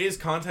 What? There is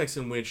context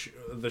in which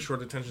the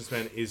short attention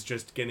span is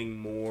just getting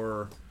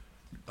more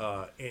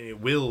and it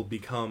will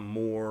become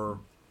more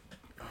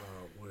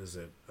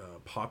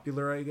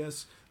popular, I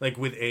guess. Like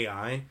with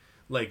AI,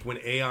 like when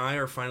AI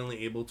are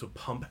finally able to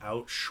pump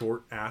out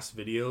short ass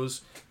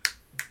videos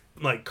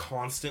like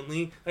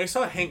constantly. I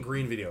saw a Hank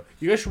Green video.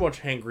 You guys should watch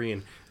Hank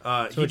Green.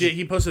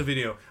 He posted a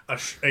video, a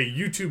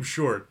YouTube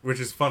short, which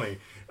is funny.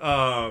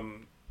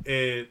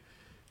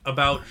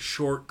 About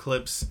short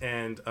clips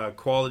and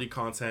quality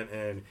content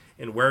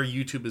and where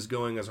YouTube is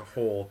going as a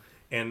whole,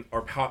 and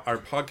our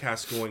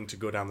podcast going to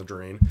go down the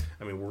drain.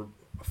 I mean, we're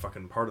a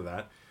fucking part of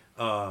that.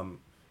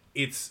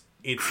 It's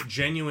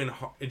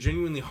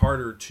genuinely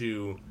harder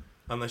to,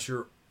 unless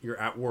you're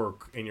at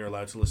work and you're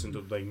allowed to listen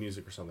to like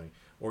music or something,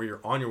 or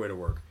you're on your way to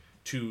work,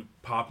 to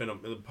pop in a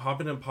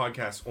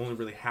podcast only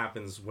really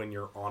happens when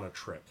you're on a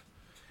trip.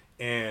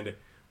 And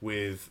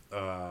with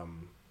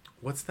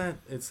what's that?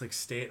 It's like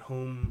stay at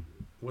home.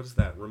 What is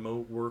that?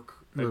 Remote work?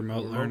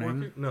 Remote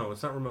learning? Work? No,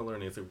 it's not remote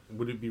learning. It's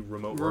would it be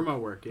remote work?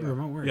 Remote work, yeah.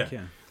 Remote work,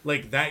 yeah.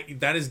 Like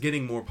that is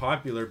getting more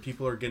popular.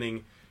 People are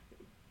getting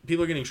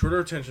shorter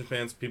attention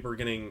spans. People are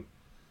getting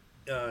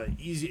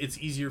easy. It's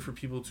easier for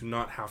people to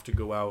not have to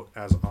go out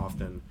as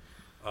often.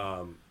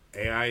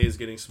 AI is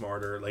getting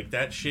smarter. Like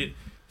that shit.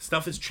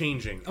 Stuff is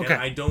changing. Okay.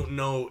 And I don't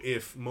know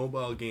if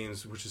mobile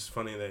games, which is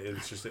funny that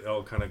it's just it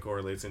all kind of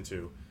correlates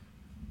into.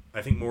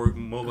 I think more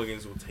mobile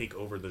games will take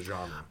over the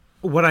genre.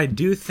 What I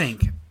do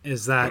think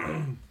is that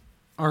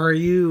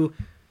I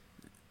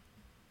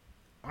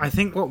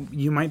think what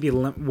we might be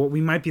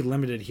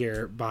limited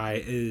here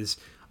by is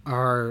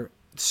our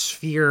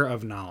sphere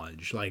of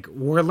knowledge. Like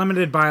we're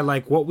limited by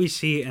like what we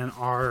see in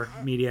our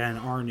media and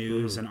our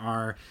news and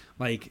our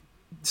like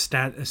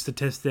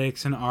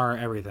statistics and our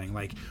everything.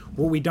 Like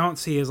what we don't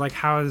see is like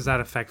how does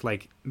that affect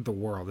like the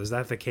world? Is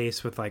that the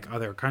case with like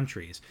other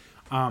countries?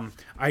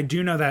 I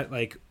do know that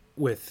like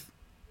with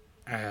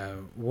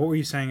what were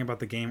you saying about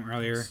the game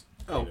earlier?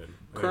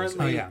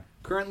 Currently,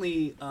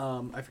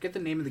 I forget the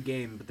name of the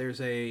game, but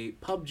there's a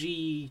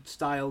PUBG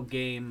style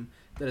game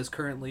that is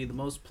currently the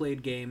most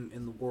played game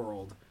in the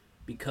world.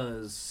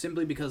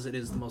 simply because it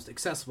is the most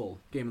accessible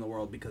game in the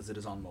world because it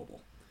is on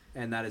mobile.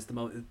 And that is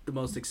the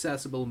most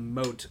accessible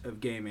moat of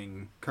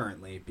gaming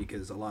currently,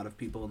 because a lot of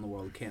people in the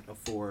world can't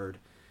afford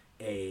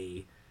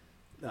a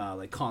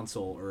like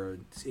console or a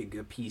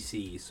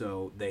PC,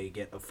 so they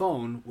get a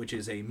phone, which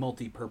is a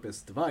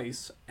multi-purpose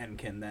device, and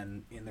can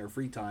then in their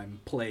free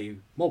time play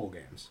mobile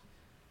games.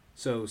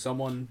 So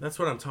that's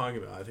what I'm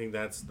talking about. I think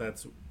that's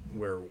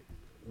where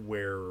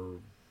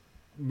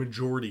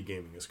majority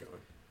gaming is going.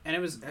 And it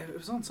was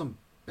on some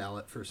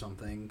ballot for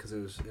something, because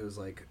it was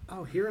like,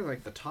 oh, here are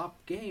like the top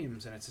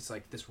games, and it's just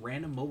like this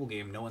random mobile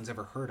game no one's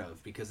ever heard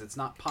of because it's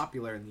not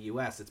popular in the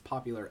US, it's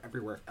popular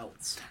everywhere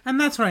else. And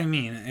that's what I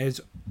mean,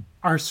 is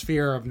our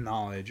sphere of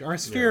knowledge. Our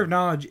sphere of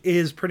knowledge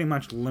is pretty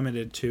much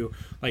limited to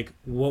like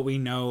what we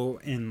know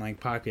in like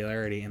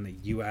popularity in the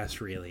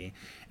US, really.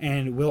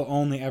 And we'll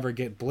only ever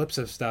get blips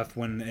of stuff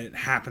when it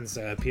happens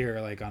to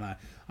appear like on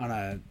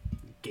a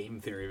Game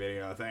Theory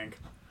video, I think.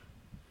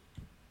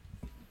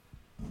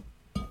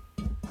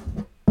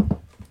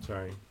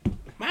 Sorry.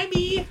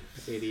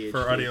 ADHD.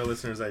 For audio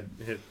listeners, I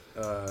hit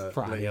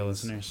for audio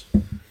listeners.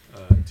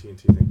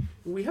 TNT thing.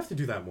 We have to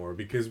do that more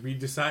because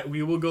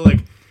we will go like,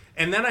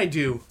 and then I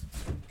do.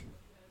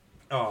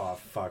 Oh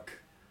fuck,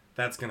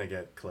 that's gonna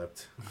get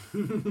clipped.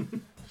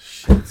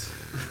 Shit.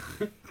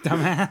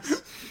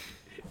 Dumbass.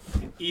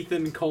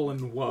 Ethan :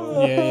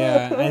 whoa.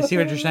 Yeah. I see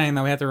what you're saying.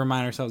 Though we have to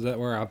remind ourselves that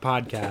we're a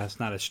podcast,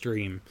 not a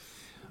stream.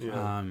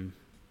 Yeah.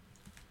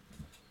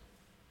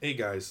 Hey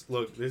guys,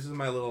 look, this is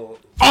my little...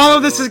 All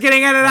of this is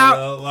getting edited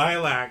out!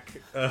 Lilac.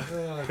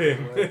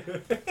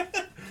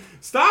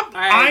 Stop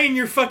eyeing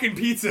your fucking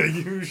pizza,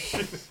 you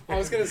shit. I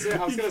was gonna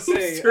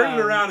say turn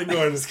it around and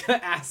go. I was gonna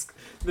ask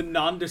the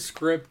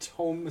nondescript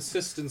home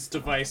assistance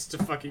device to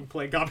fucking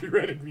play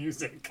copyrighted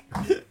music.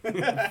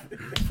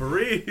 For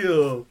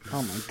real.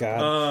 Oh my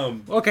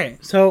god. Okay,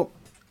 so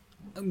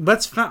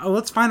let's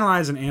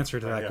finalize an answer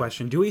to that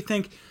question. Do we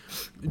think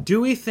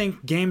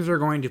games are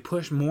going to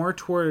push more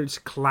towards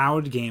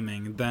cloud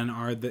gaming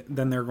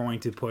than they're going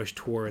to push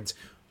towards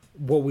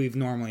what we've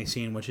normally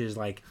seen, which is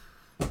like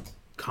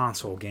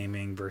console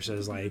gaming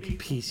versus like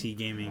PC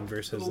gaming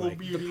versus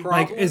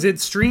like is it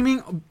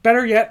streaming?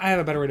 Better yet, I have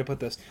a better way to put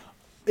this.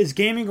 Is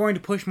gaming going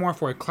to push more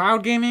for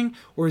cloud gaming,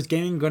 or is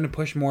gaming going to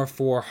push more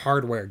for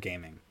hardware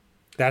gaming?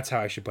 That's how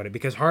I should put it,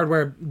 because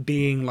hardware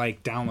being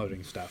like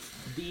downloading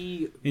stuff,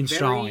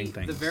 installing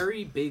things. The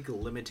very big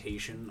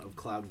limitation of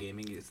cloud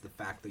gaming is the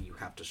fact that you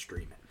have to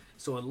stream it.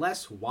 So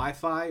unless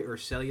Wi-Fi or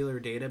cellular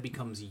data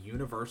becomes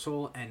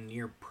universal and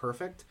near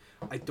perfect,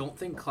 I don't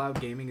think cloud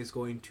gaming is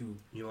going to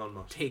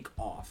take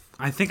off.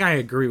 I think I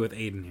agree with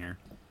Aiden here.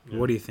 Yeah.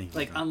 What do you think?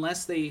 Like,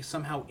 unless they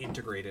somehow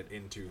integrate it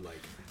into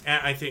like...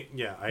 And I think,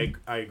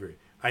 I agree.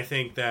 I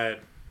think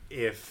that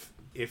if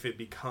it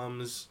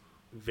becomes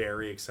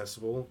very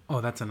accessible...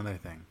 Oh, that's another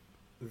thing.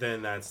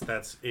 Then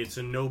it's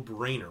a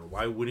no-brainer.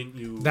 Why wouldn't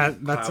you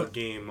cloud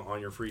game on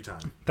your free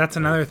time? That's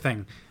another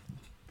thing.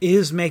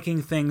 Is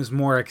making things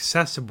more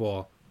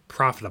accessible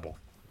profitable?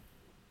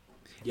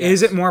 Yes.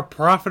 Is it more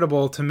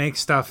profitable to make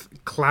stuff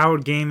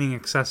cloud gaming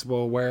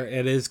accessible, where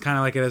it is kind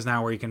of like it is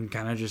now, where you can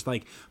kind of just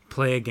like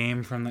play a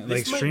game from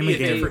like stream a game? This might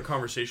be a different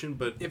conversation,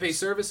 but if a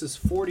service is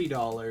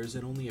 $40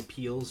 and only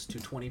appeals to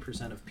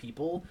 20% of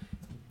people,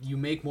 you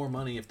make more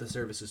money if the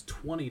service is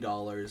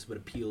 $20 but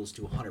appeals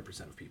to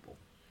 100% of people.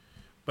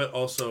 But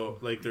also,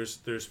 like, there's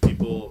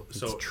people.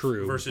 So it's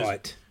true, versus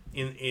but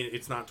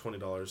it's not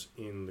 $20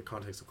 in the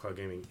context of cloud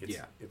gaming.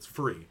 It's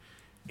free,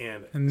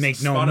 and make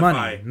Spotify no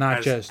money.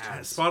 Not just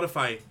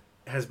Spotify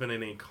has been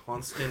in a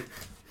constant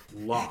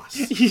loss.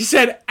 You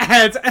said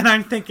ads, and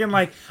I'm thinking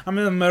like I'm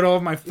in the middle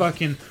of my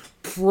fucking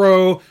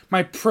pro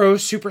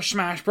Super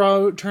Smash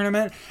Bros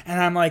tournament,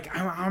 and I'm like,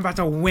 I'm about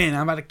to win.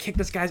 I'm about to kick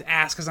this guy's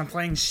ass because I'm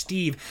playing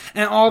Steve,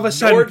 and all of a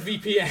sudden,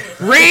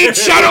 NordVPN. Raid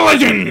Shadow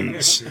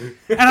Legends,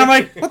 and I'm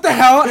like, what the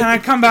hell? And I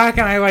come back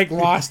and I like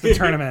lost the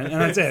tournament, and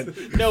that's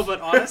it. No,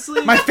 but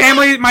honestly, my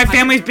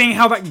family's being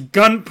held at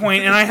gunpoint,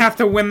 and I have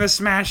to win the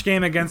Smash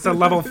game against a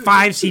level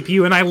 5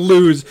 CPU, and I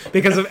lose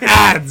because of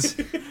ads.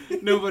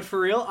 No, but for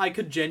real, I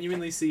could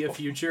genuinely see a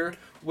future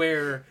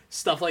where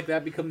stuff like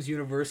that becomes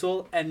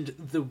universal, and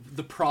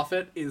the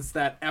profit is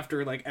that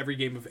after like every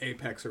game of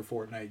Apex or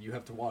Fortnite, you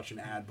have to watch an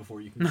ad before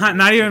you can.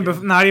 Not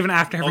even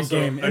after every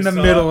game. In the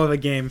middle of the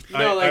game,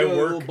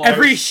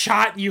 every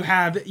shot you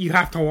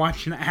have to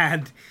watch an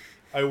ad.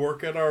 I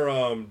work at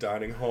our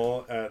dining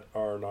hall at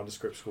our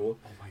nondescript school.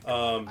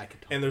 Oh my God,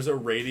 and there's a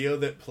radio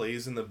that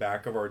plays in the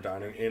back of our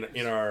dining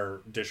in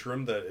our dish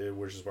room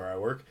which is where I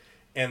work,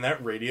 and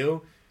that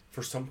radio,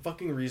 for some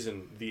fucking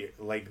reason, the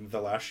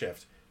last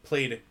shift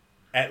played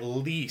at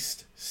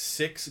least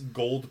 6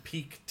 Gold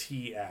Peak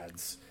tea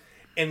ads,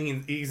 and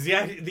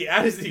the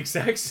ad is the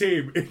exact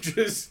same.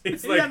 It's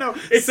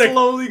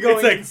slowly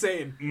going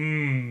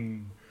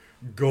insane.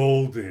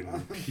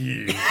 Golden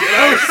Peak. And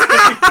I was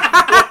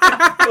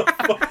like, what the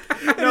fuck?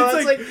 And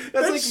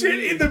that's like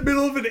shit in the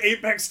middle of an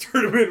Apex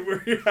tournament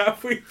where you're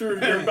halfway through,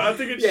 you're about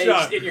to get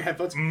shot. In your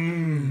headphones.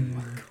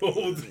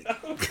 Golden. I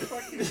would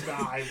fucking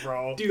die,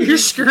 bro. Dude, your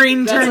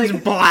screen turns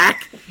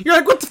black. You're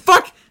like, what the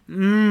fuck?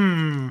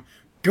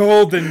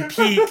 Golden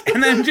Peak.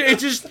 And then it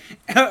just,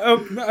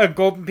 a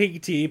Golden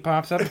Peak T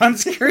pops up on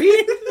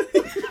screen.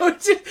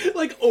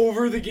 Like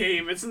over the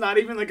game. It's not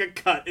even like a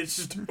cut. It's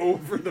just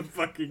over the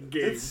fucking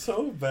game. It's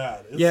so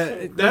bad.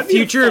 The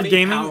future of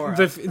gaming.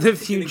 The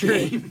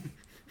future.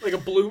 Like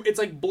it's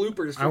like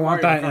bloopers. I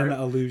want that in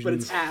Illusions. But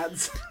it's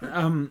ads.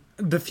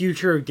 The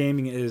future of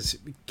gaming is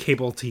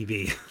cable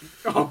TV.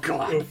 Oh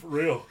god. Oh, for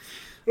real.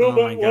 Oh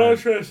my god. What I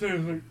was trying to say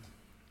is like,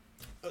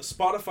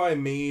 Spotify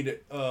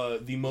made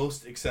the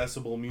most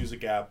accessible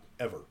music app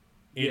ever.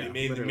 It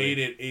made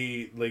it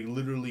a like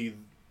literally.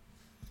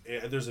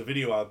 There's a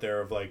video out there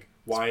of like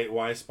why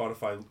is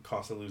Spotify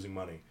constantly losing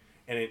money,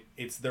 and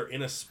they're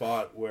in a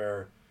spot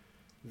where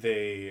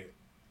they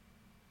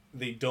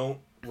don't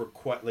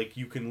require, like,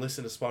 you can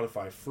listen to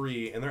Spotify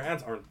free and their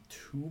ads aren't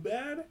too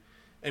bad.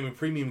 I mean,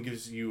 premium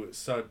gives you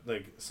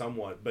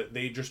somewhat, but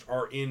they just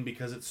are in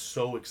because it's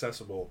so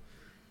accessible.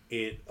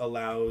 It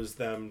allows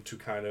them to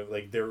kind of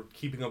like, they're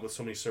keeping up with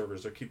so many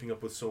servers, they're keeping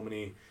up with so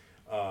many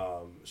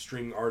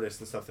streaming artists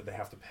and stuff that they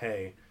have to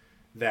pay,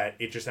 that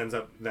it just ends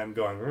up them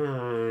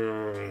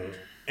going,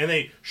 and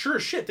they sure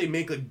as shit they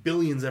make like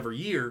billions every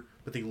year,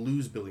 but they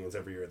lose billions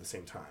every year at the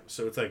same time.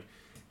 So it's like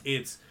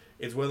it's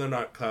whether or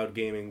not cloud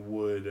gaming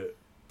would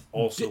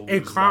also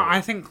lose money. I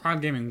think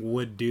cloud gaming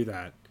would do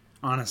that,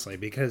 honestly,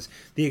 because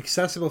the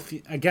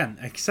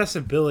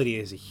accessibility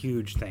is a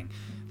huge thing.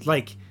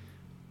 Like,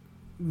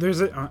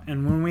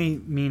 and when we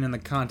mean in the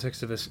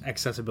context of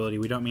accessibility,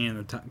 we don't mean in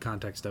the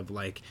context of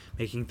like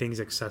making things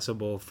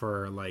accessible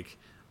for like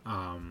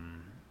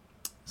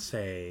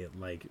say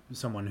like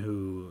someone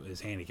who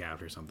is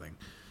handicapped or something.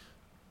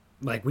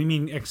 Like, we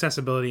mean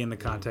accessibility in the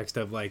context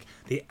of like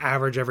the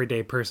average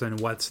everyday person,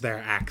 what's their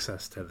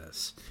access to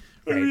this,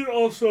 right?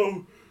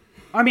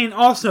 I mean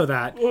also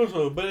that,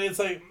 but it's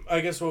like,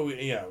 I guess what we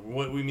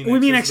mean. We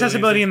mean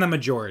accessibility in the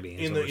majority.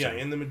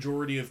 In the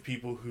majority of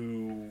people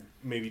who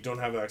maybe don't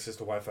have access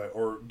to Wi-Fi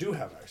or do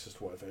have access to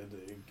Wi-Fi.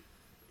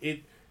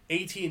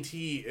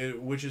 AT&T,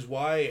 which is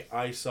why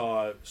I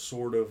saw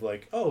sort of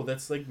like, oh,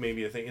 that's like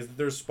maybe a thing, is that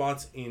there's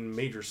spots in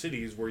major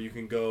cities where you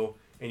can go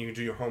and you can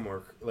do your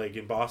homework. Like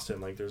in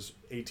Boston, like there's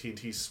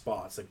AT&T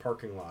spots, like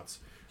parking lots,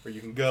 where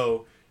you can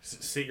go,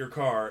 sit your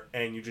car,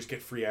 and you just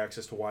get free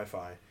access to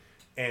Wi-Fi.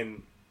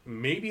 And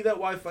maybe that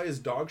Wi-Fi is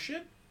dog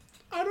shit?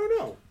 I don't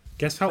know.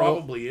 Guess how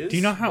Probably old, is. do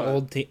you know how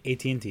old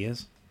AT&T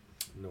is?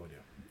 No idea.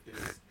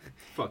 It's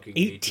fucking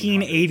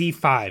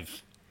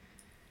 1885.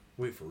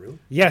 Wait, for real?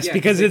 Yes,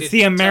 because it's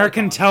the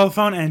American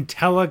Telephone and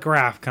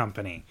Telegraph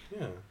Company.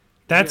 Yeah.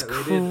 That's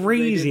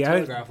crazy. They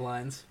did telegraph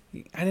lines.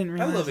 I didn't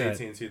realize I love that.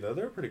 AT&T, though.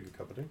 They're a pretty good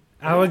company.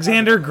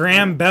 Alexander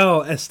Graham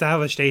Bell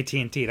established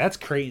AT&T. That's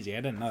crazy.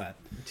 I didn't know that.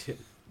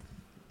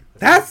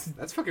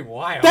 That's fucking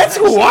wild. That's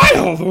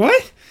wild.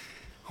 What?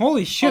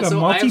 Holy shit, also,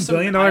 a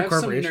multi-billion-dollar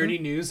corporation. I have some nerdy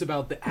news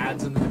about the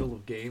ads in the middle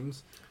of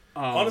games.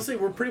 Honestly,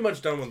 we're pretty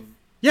much done with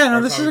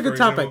this is a good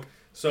topic.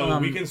 So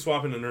we can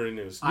swap into nerdy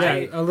news.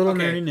 A little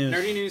nerdy news.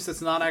 Nerdy news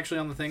that's not actually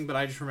on the thing, but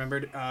I just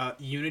remembered.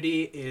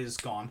 Unity is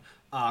gone.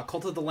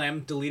 Cult of the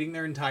Lamb deleting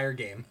their entire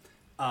game.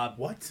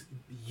 What?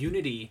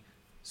 Unity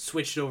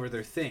switched over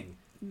their thing.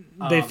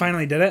 They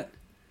finally did it?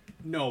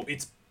 No,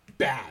 it's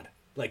bad.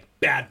 Like,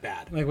 bad.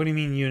 Like, what do you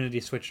mean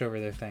Unity switched over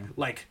their thing?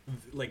 They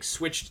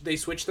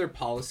switched their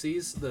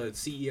policies. The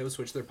CEO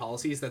switched their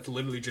policies. That's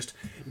literally just,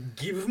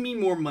 give me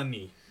more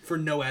money for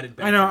no added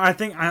benefit. I know.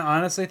 I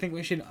honestly think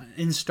we should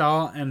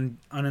install and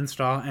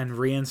uninstall and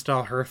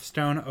reinstall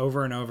Hearthstone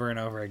over and over and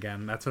over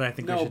again. That's what I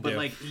think we should do. No, but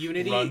like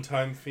Unity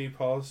runtime fee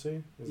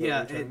policy. Is that what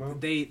you're talking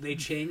about? They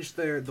changed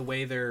the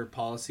way their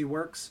policy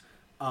works,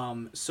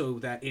 so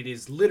that it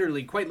is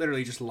quite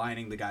literally just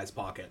lining the guy's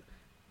pocket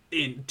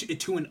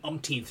to an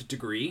umpteenth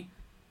degree,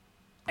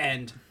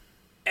 and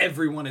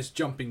everyone is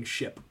jumping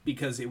ship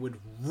because it would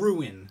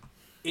ruin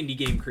indie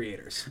game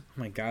creators. Oh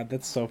my god,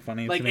 that's so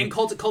funny. Like, and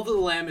Cult of the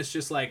Lamb is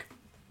just like,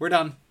 we're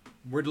done.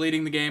 We're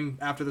deleting the game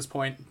after this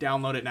point.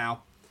 Download it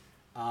now.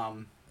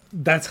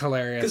 That's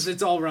hilarious. Because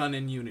it's all run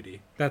in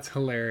Unity. That's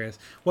hilarious.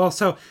 Well,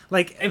 so,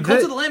 like... And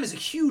Cult of the Lamb is a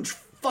huge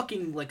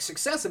fucking, like,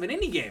 success of an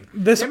indie game.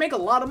 They make a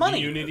lot of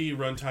money. The Unity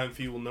runtime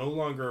fee will no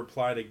longer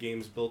apply to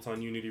games built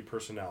on Unity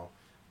personnel.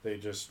 They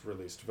just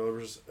released.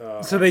 Developers...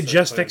 so they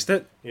just fixed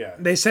it? Yeah.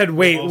 They said,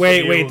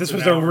 wait, this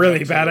was a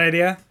really bad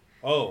idea?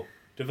 Oh,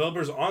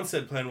 developers on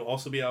said plan will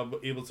also be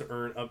able to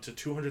earn up to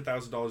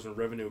 $200,000 in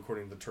revenue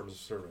according to the terms of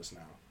service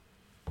now.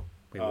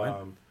 Wait,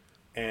 what?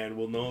 And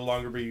will no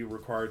longer be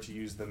required to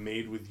use the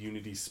Made with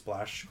Unity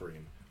splash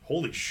screen.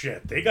 Holy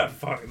shit, they got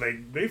fucked.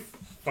 They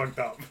fucked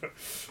up.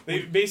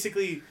 They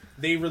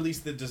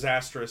released the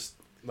disastrous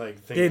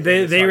thing.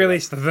 They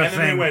released the thing. And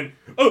then they went,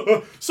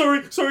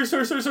 sorry.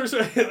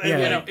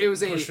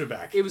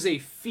 It was a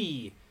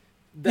fee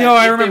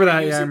I if remember they were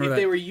that. using- Yeah, I remember if that.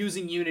 they were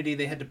using Unity,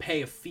 they had to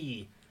pay a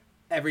fee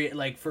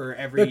for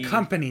every. The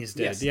companies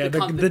did. Yes, yeah, the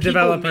the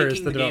developers.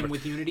 making The the game developers.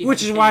 with Unity,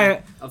 Which had to is pay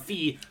why a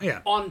fee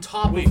Yeah. on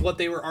top of what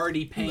they were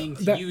already paying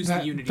to use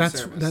the Unity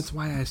service. That's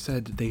why I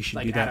said they should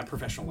like do that at a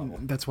professional level.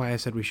 That's why I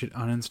said we should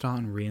uninstall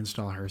and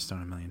reinstall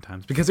Hearthstone a million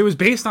times, because it was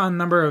based on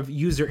number of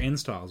user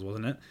installs,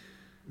 wasn't it?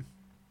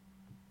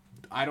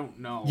 I don't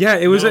know. Yeah,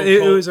 it was.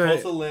 It was a.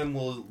 Tulsa Limb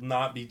will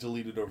not be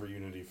deleted over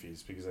Unity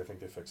fees because I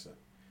think they fixed it.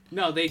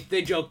 No, they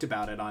joked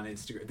about it on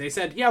Instagram. They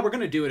said, "Yeah, we're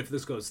gonna do it if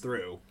this goes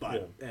through,"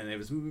 but and it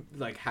was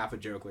like half a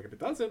joke. Like if it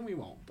doesn't, we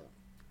won't. But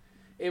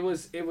it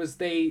was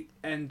they,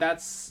 and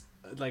that's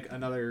like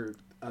another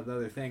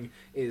thing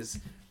is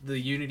the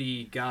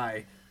Unity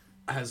guy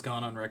has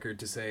gone on record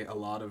to say a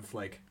lot of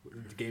like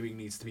gaming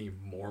needs to be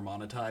more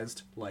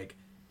monetized. Like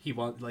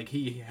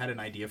he had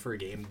an idea for a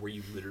game where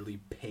you literally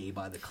pay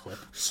by the clip.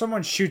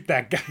 Someone shoot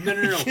that guy. No.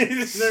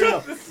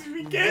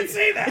 We can't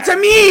say that. It's a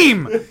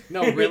meme.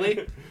 No,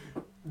 really.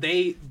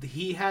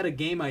 He had a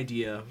game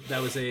idea that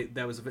was an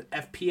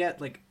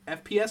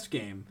FPS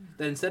game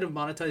that instead of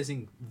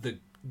monetizing the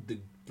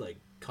like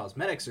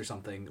cosmetics or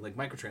something like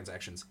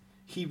microtransactions,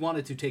 he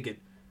wanted to take it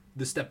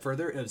the step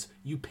further as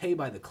you pay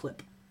by the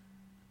clip.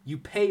 You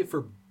pay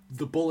for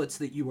the bullets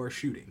that you are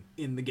shooting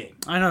in the game.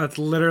 I know, that's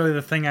literally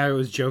the thing I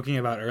was joking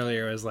about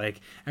earlier. Was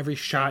like every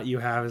shot you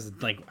have is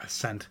like a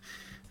cent.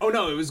 Oh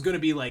no, it was going to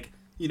be like,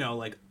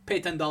 like pay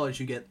 $10,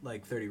 you get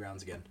like 30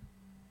 rounds again.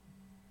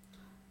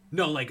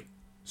 No, like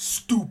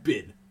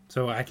stupid.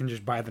 So I can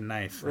just buy the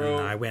knife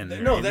and I win.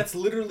 No, right? that's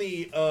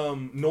literally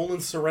Nolan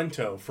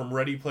Sorrento from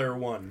Ready Player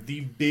One, the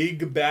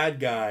big bad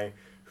guy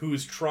who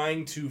is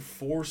trying to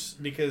force,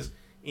 because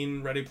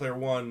in Ready Player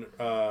One,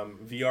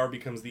 VR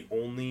becomes the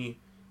only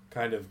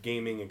kind of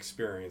gaming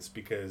experience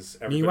because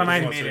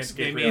everybody wants to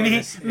escape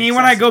reality. Me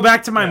when I go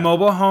back to my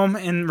mobile home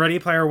in Ready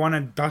Player One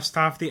and dust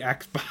off the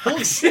Xbox.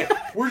 Holy shit!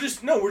 We're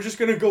just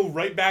gonna go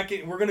right back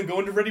in. We're gonna go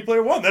into Ready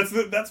Player One. That's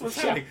what's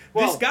happening.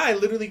 Well, this guy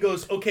literally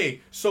goes,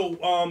 okay,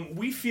 so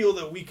we feel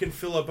that we can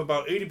fill up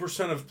about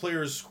 80% of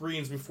players'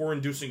 screens before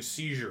inducing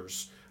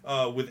seizures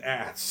with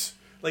ads.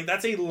 Like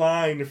that's a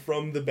line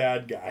from the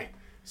bad guy.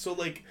 So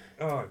like,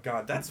 oh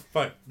god, that's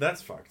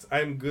fucked.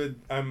 I'm good.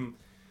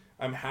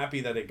 I'm happy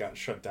that it got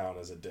shut down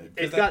as it did.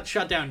 It got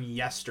shut down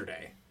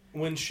yesterday.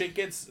 When shit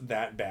gets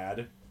that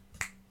bad,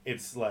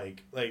 it's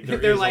like there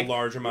They're is like, a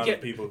large amount of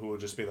people who will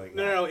just be like,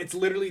 no. It's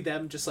literally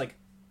them just like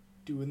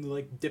doing the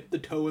like dip the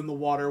toe in the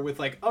water with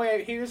like, oh yeah,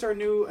 here's our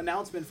new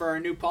announcement for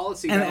our new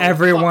policy, and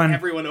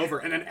everyone over,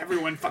 and then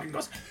everyone fucking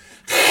goes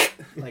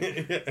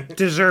like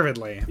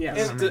deservedly. Yeah,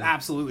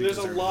 absolutely. There's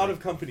a lot of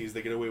companies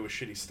that get away with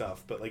shitty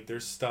stuff, but like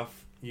there's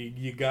stuff.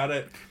 You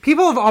gotta.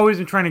 People have always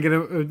been trying to get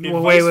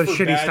away with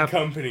shitty bad stuff.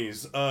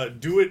 Companies,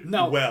 do it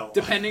well.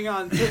 Depending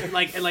on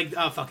like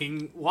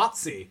fucking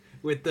WotC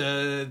with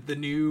the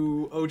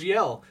new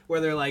OGL, where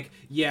they're like,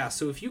 yeah,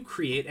 so if you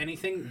create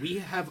anything, we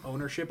have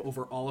ownership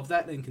over all of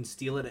that and can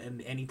steal it at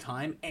any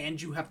time,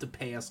 and you have to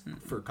pay us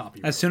for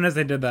copyright. As soon as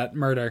they did that,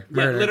 murder.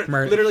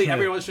 Literally,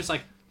 everyone's just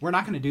like, we're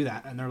not going to do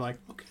that, and they're like,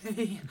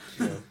 okay.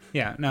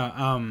 Yeah,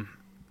 no.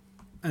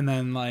 And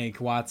then like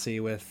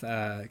WotC with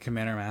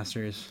Commander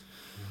Masters.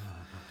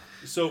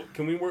 So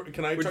can we work?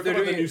 Can I talk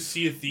about the new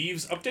Sea of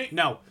Thieves update?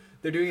 No,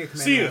 they're doing a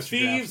Commander Sea of Master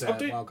Thieves draft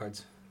update.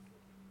 Wildcards.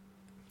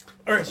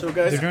 All right, so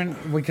guys, They're doing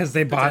because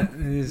they bought.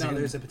 No,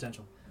 there's a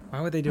potential. Why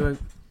would they do it?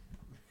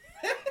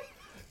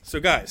 So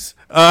guys,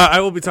 I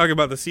will be talking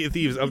about the Sea of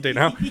Thieves update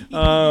now.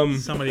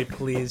 Somebody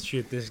please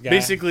shoot this guy.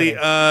 Basically,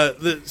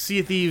 the Sea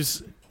of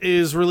Thieves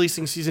is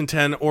releasing season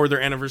 10 or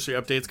their anniversary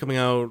updates coming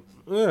out.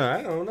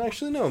 I don't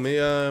actually know.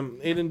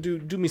 Aiden,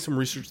 do me some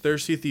research there.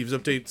 Sea of Thieves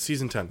update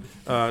season 10.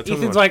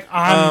 Ethan's like,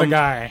 I'm the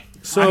guy.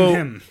 So, I'm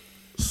him.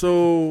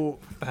 So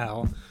what the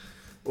hell?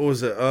 What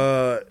was it?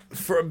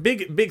 For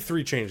big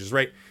three changes,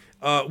 right?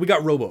 We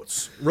got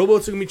rowboats.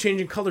 Rowboats are gonna be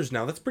changing colors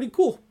now. That's pretty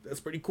cool. That's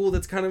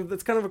kind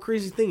of a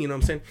crazy thing. You know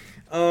what I'm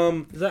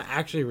saying? Is that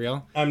actually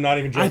real? I'm not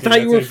even joking. I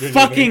thought you were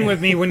fucking with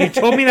me when you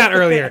told me that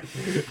earlier.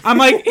 I'm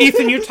like,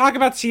 Ethan, you talk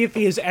about Sea of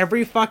Thieves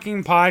every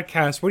fucking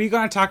podcast. What are you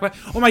going to talk about?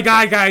 Oh my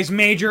god, guys,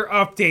 major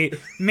update.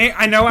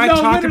 I know I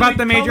talk about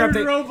the major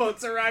update.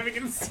 Rowboats arriving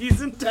in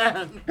season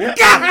 10. God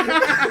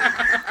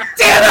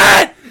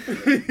damn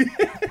it!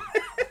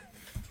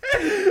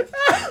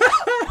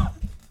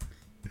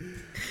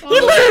 He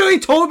literally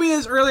told me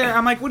this earlier.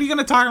 I'm like, what are you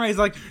going to talk about? He's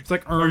like, the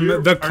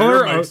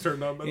color of...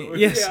 turned on, by the way?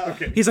 Yes. Yeah.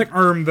 Okay. He's like,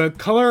 the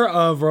color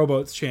of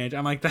rowboats change.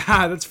 I'm like,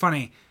 that's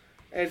funny.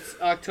 It's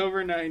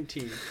October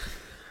 19th.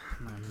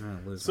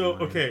 So,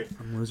 okay.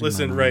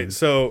 Listen, right.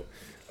 So,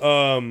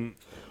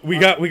 we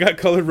got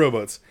colored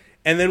rowboats.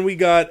 And then we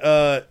got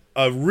a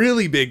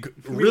really big,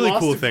 really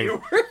cool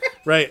thing.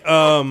 Right.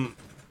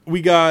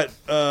 We got...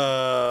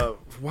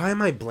 why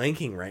am I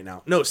blanking right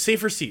now? No,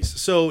 Safer Seas.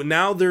 So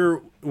now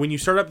when you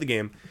start up the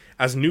game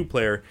as a new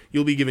player,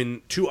 you'll be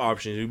given two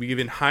options. You'll be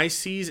given High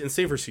Seas and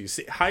Safer Seas.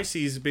 High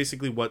Seas is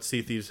basically what Sea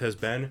of Thieves has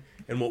been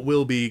and what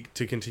will be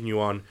to continue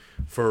on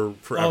for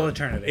forever. All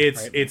eternity.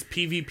 It's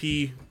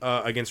PvP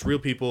against real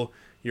people.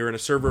 You're in a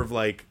server of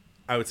like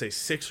I would say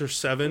 6 or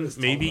 7, This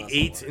tall maybe glass of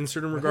 8 water. in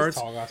certain Look at regards.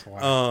 this tall glass of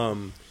water.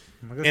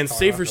 Look at this And tall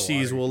safer glass of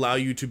seas water. will allow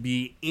you to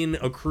be in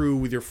a crew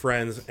with your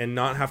friends and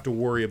not have to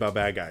worry about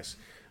bad guys.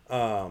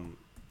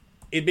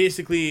 It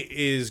basically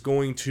is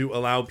going to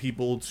allow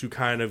people to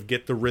kind of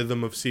get the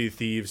rhythm of Sea of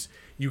Thieves.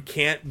 You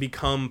can't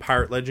become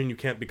Pirate Legend. You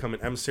can't become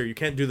an emissary. You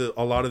can't do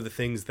a lot of the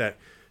things that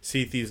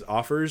Sea of Thieves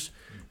offers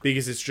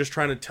because it's just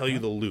trying to tell you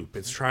the loop.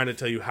 It's trying to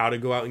tell you how to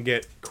go out and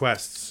get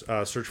quests,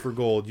 search for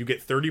gold. You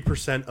get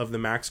 30% of the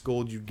max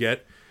gold you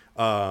get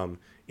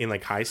in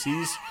like high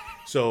seas.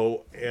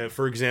 So,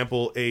 for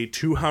example, a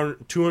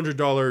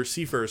 $200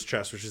 Seafarer's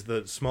chest, which is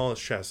the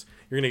smallest chest,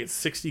 you're going to get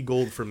 60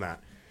 gold from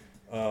that.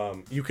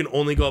 You can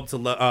only go up to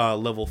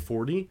level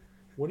 40.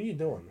 What are you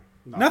doing?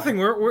 Nothing.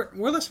 We're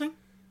listening.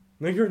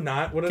 No, you're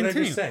not. What did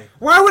Continue. I just say?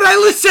 Why would I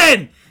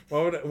listen?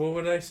 What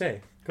would I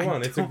say? Come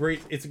on, it's a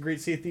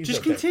great Sea of Thieves.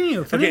 Just update.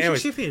 continue. Finish your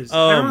anyways, Sea of Thieves.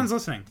 Everyone's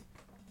listening.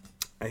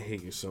 I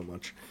hate you so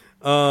much.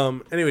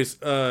 Anyways,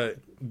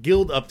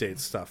 guild updates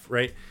stuff,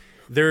 right?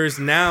 There's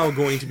now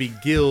going to be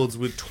guilds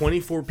with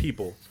 24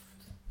 people.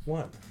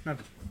 What?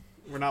 Nothing.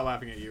 We're not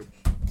laughing at you.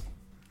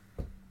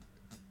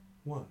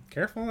 What?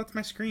 Careful, that's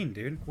my screen,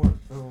 dude. What?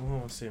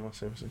 Oh, let's see.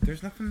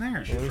 There's nothing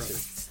there. Let me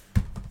see.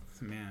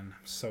 Man,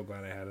 I'm so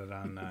glad I had it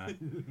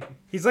on.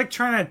 He's like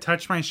trying to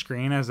touch my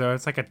screen as though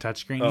it's like a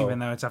touchscreen, even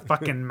though it's a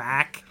fucking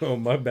Mac. Oh,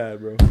 my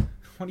bad, bro.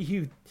 What do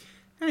you...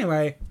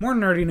 Anyway, more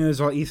nerdy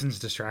news while Ethan's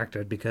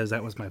distracted because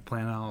that was my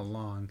plan all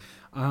along.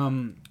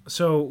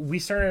 So we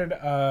started,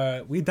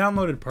 we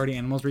downloaded Party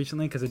Animals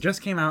recently because it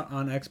just came out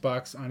on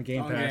Xbox on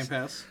Game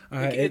Pass.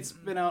 It's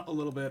been out a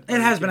little bit.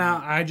 It has been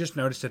out. I just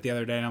noticed it the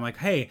other day and I'm like,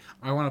 hey,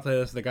 I want to play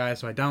this with the guys.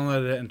 So I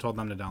downloaded it and told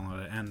them to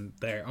download it, and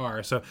they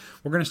are. So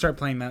we're going to start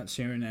playing that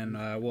soon, and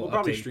we'll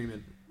probably update. stream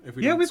it. If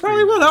Yeah, don't we stream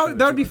probably will. it,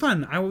 That would be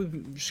fun. I will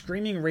be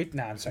screaming right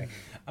now. I'm sorry.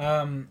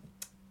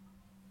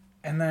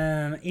 And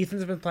then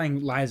Ethan's been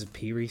playing Lies of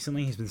P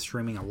recently. He's been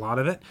streaming a lot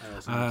of it. I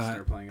also need to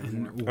start playing it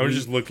more. I was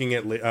just looking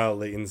at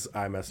Leighton's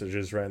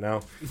iMessages right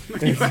now.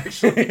 You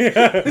actually...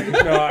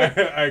 No,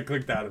 I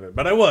clicked out of it,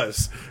 but I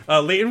was.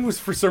 Leighton was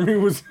for some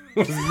reason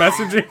was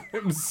messaging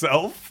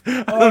himself.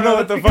 I don't know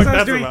what the fuck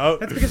that's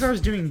about. That's because I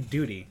was doing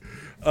duty.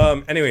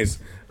 Anyways,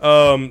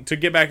 to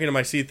get back into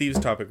my Sea of Thieves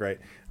topic, right?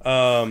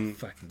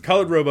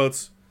 Colored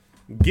rowboats,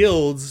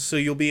 guilds, so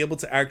you'll be able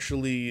to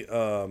actually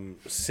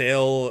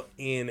sail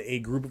in a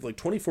group of like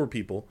 24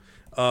 people.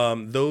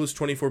 Those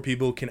 24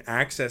 people can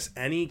access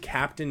any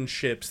captain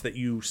ships that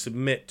you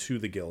submit to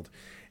the guild,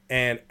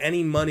 and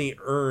any money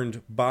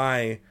earned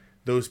by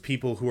those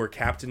people who are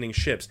captaining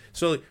ships.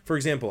 So, like, for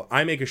example,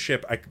 I make a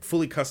ship, I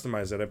fully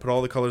customize it. I put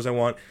all the colors I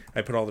want.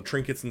 I put all the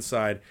trinkets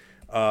inside.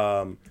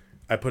 I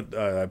put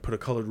a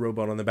colored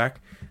rowboat on the back,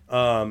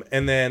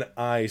 and then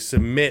I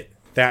submit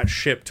that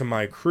ship to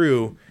my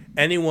crew.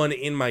 Anyone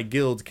in my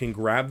guild can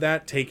grab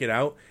that, take it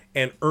out,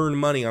 and earn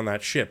money on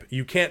that ship.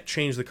 You can't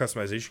change the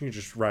customization. You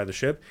just ride the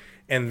ship,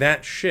 and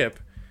that ship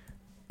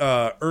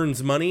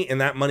earns money, and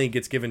that money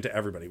gets given to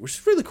everybody, which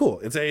is really cool.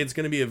 It's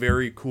going to be a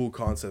very cool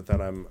concept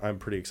that I'm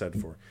pretty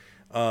excited for.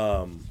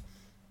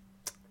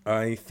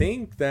 I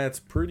think that's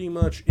pretty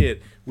much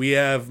it. We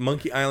have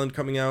Monkey Island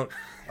coming out.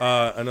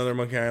 Another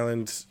Monkey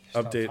Island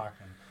update.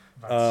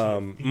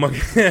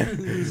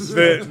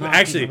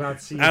 Actually,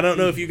 I don't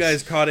know if you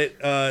guys caught it.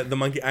 The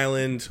Monkey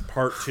Island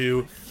Part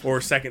 2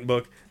 or second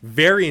book,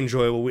 very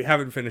enjoyable. We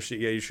haven't finished it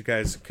yet. You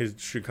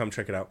should come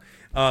check it out.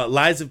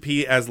 Lies of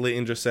P, as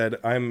Leighton just said,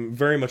 I'm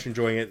very much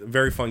enjoying it.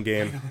 Very fun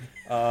game.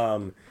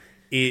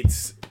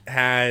 It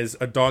has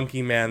a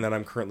donkey man that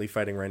I'm currently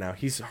fighting right now.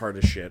 He's hard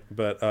as shit,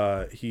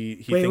 but he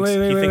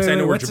thinks I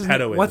know where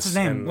Geppetto is. What's his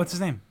name? What's his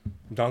name?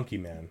 Donkey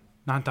Man.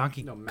 Not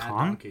Donkey No, Mad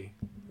Kong? Donkey.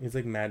 He's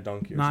like Mad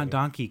Donkey. Or Not something.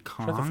 Donkey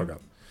Kong. Shut the fuck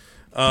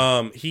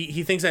up.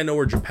 He thinks I know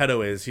where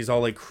Geppetto is. He's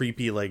all like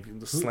creepy, like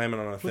slamming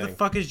on a Who thing. the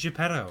fuck is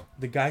Geppetto?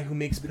 The guy who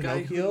makes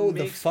Guy Pinocchio. who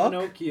The makes fuck?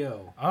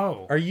 Pinocchio.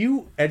 Oh. Are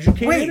you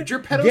educated? Wait,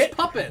 Geppetto's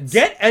puppets.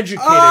 Get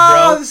educated,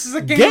 Oh, bro. this is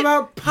a game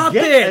about puppets.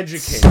 Get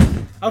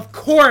educated. Of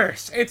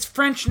course. It's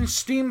French and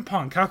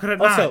steampunk. How could it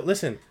not? Also,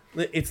 listen.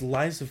 It's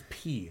Lies of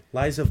P.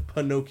 Lies of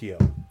Pinocchio.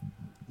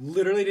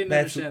 Literally didn't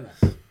That's- understand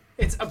that.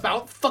 It's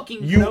about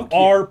fucking You Pinocchio.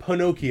 are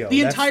Pinocchio.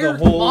 The That's entire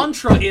the whole...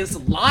 mantra is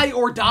lie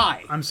or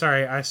die. I'm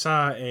sorry. I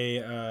saw a.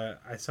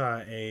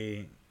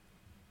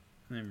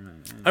 Never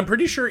mind. I'm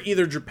pretty sure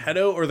either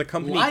Geppetto or the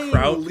company Lying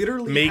Kraut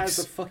literally makes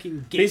has a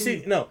fucking game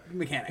basically no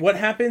mechanic. What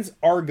happens?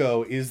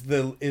 Argo is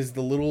the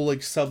little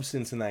like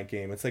substance in that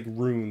game. It's like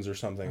runes or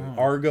something.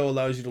 Oh. Argo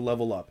allows you to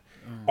level up.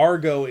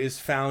 Argo is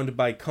found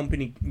by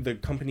the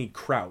company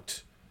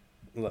Kraut.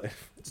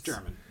 It's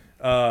German.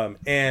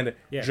 And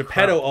Yeah,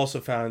 Geppetto Kraut.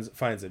 also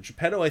finds it.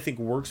 Geppetto, I think,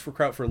 works for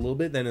Kraut for a little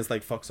bit, then is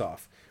like fucks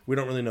off. We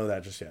don't really know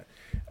that just yet.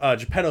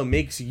 Geppetto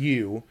makes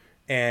you,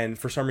 and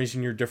for some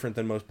reason you're different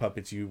than most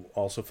puppets. You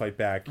also fight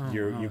back.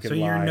 You can so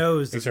lie. your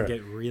nose doesn't etc.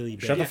 get really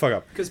big. Shut the fuck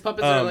up. Because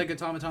puppets are like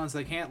automatons.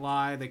 They can't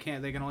lie. They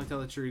can only tell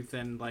the truth.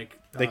 And like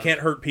They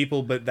can't hurt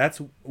people, but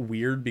that's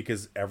weird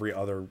because every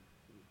other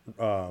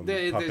puppet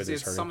It's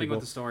is hurting something people.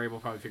 with the story. We'll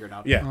probably figure it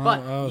out. Yeah.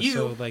 But you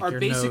so, like, are your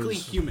basically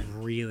nose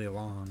human. really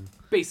long.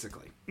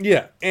 Basically.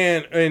 Yeah,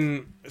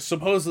 and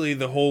supposedly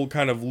the whole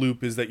kind of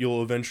loop is that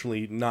you'll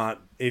eventually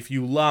not, if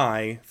you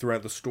lie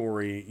throughout the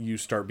story, you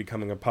start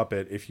becoming a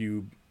puppet. If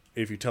you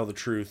tell the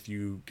truth,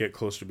 you get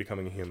close to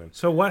becoming a human.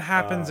 So what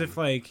happens if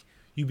like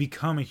you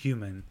become a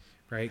human,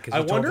 right? Because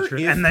I wonder if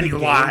and then the you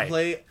lie.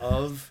 gameplay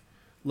of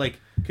like,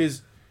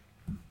 because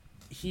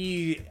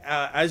he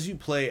as you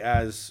play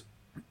as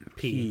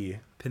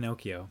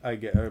Pinocchio. I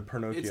get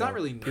Pinocchio. It's not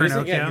really He doesn't,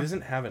 Pinocchio? yeah, he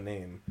doesn't have a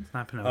name. It's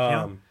not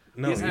Pinocchio.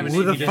 No, He doesn't have a Who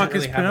name. the He doesn't fuck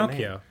is really have a name.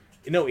 Pinocchio?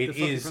 No, it The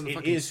fucking- is. from the It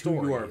fucking is who you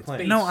story. are It's playing.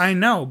 based- No, I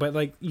know, but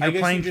like I you're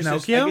guess playing you just,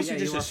 Pinocchio. I guess you Yeah,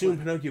 just you are assume playing.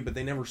 Pinocchio, but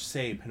they never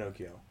say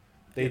Pinocchio.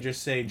 They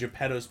just say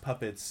Geppetto's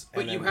puppets.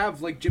 But and you then-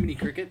 have, like, Jiminy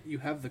Cricket. You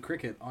have the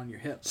cricket on your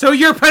hip. So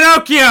you're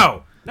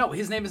Pinocchio. No,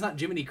 his name is not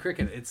Jiminy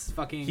Cricket. It's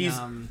fucking...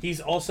 He's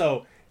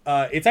also.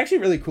 It's actually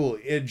really cool.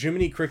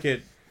 Jiminy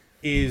Cricket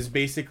is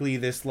basically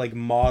this like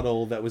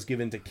model that was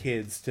given to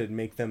kids to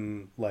make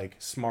them like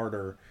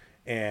smarter,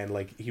 and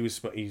like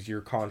he's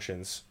your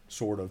conscience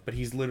sort of, but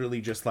he's literally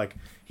just like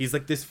he's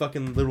like this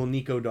fucking little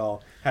Nico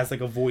doll, has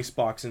like a voice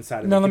box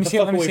inside of No, it. let me Get see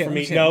the it, fuck let me away see it, from let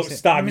me me. see it, No, let me see it.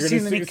 stop! Let me You're see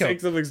gonna the Nico. say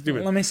something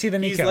stupid. Let me see the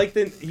He's Nico. like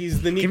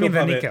he's the Nico me the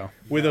puppet Nico.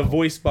 with a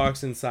voice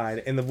box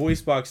inside, and the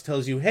voice box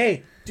tells you,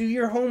 "Hey, do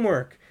your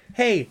homework.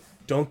 Hey,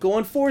 don't go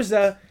on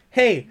Forza.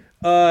 Hey,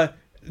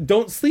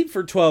 don't sleep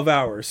for 12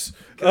 hours."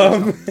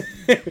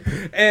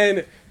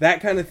 And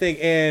that kind of thing.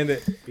 And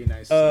Be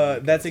nice.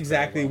 that's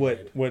exactly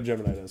what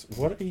Gemini does.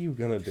 What are you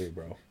gonna do,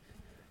 bro?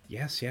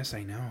 Yes,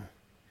 I know.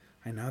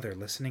 I know they're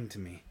listening to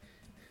me.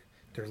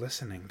 They're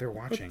listening. They're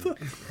watching.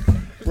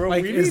 Bro,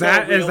 Like, we is need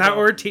that a real what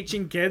we're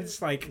teaching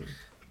kids? Like,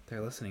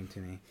 they're listening to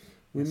me.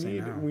 We Yes, I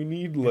need know. we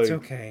need like It's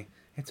okay.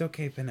 It's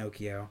okay,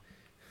 Pinocchio.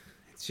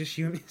 It's just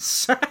you.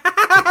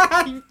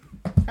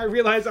 I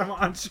realize I'm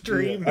on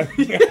stream. I'm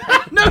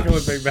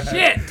clipping that.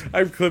 shit!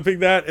 I'm clipping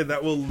that, and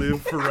that will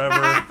live forever.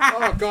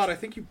 Oh, God, I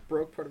think you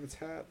broke part of its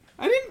hat.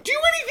 I didn't do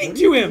anything What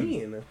to do you him.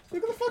 mean?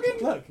 Look at the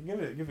fucking look.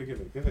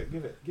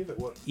 Give it.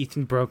 What?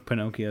 Ethan broke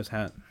Pinocchio's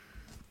hat.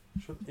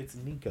 It's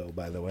Nico,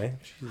 by the way.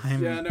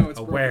 I'm Yeah, no, it's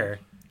aware.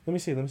 Let me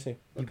see.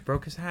 He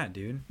broke his hat,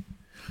 dude.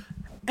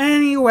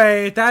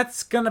 Anyway,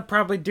 that's gonna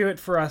probably do it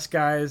for us,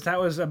 guys. That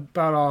was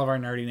about all of our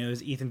nerdy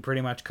news. Ethan pretty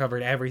much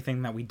covered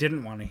everything that we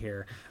didn't want to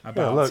hear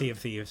about look. Sea of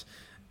Thieves.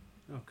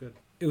 Oh, good.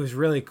 It was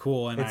really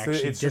cool, and I actually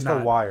It's did just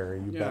not. a wire.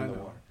 You Yeah, I bend the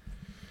know. wire.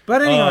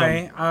 But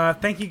anyway,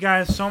 thank you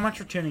guys so much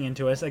for tuning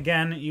into us.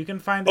 Again, you can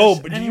find us Oh,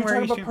 but did you anywhere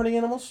talk about stream- party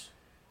animals?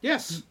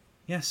 Yes.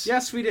 Yes.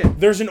 Yes, we did.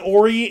 There's an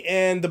Ori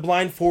and the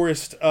Blind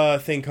Forest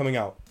thing coming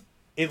out.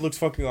 It looks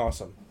fucking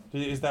awesome.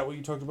 Is that what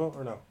you talked about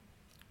or no?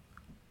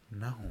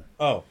 No.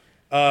 Oh,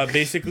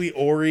 basically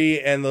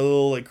Ori and the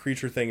little like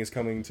creature thing is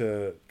coming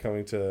to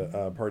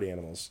party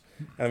animals.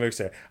 And I'm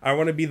excited. I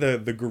want to be the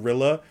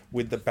gorilla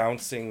with the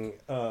bouncing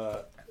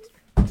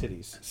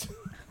titties.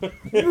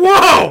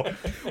 Whoa!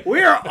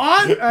 We are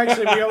on.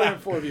 Actually, we only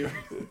have 4 of you.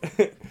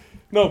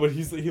 No, but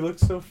he looks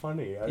so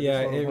funny. I Yeah,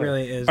 just wanna it play.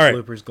 really is All right.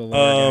 bloopers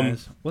galore,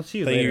 guys. We'll see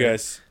you Thank later. you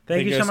guys.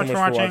 Thank you so much for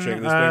watching. This has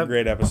been a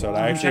great episode.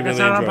 I actually Check us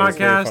really out on enjoyed it. It's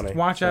very podcast. funny.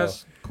 Watch So,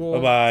 us. Cool.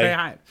 Bye-bye. Say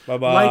hi.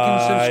 Bye-bye. Like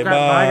and subscribe. Bye.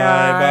 Bye,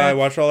 guys. Bye.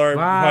 Watch all our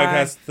Bye.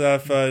 podcast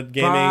stuff, gaming,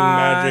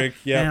 Bye. magic,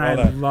 And all I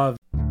that. love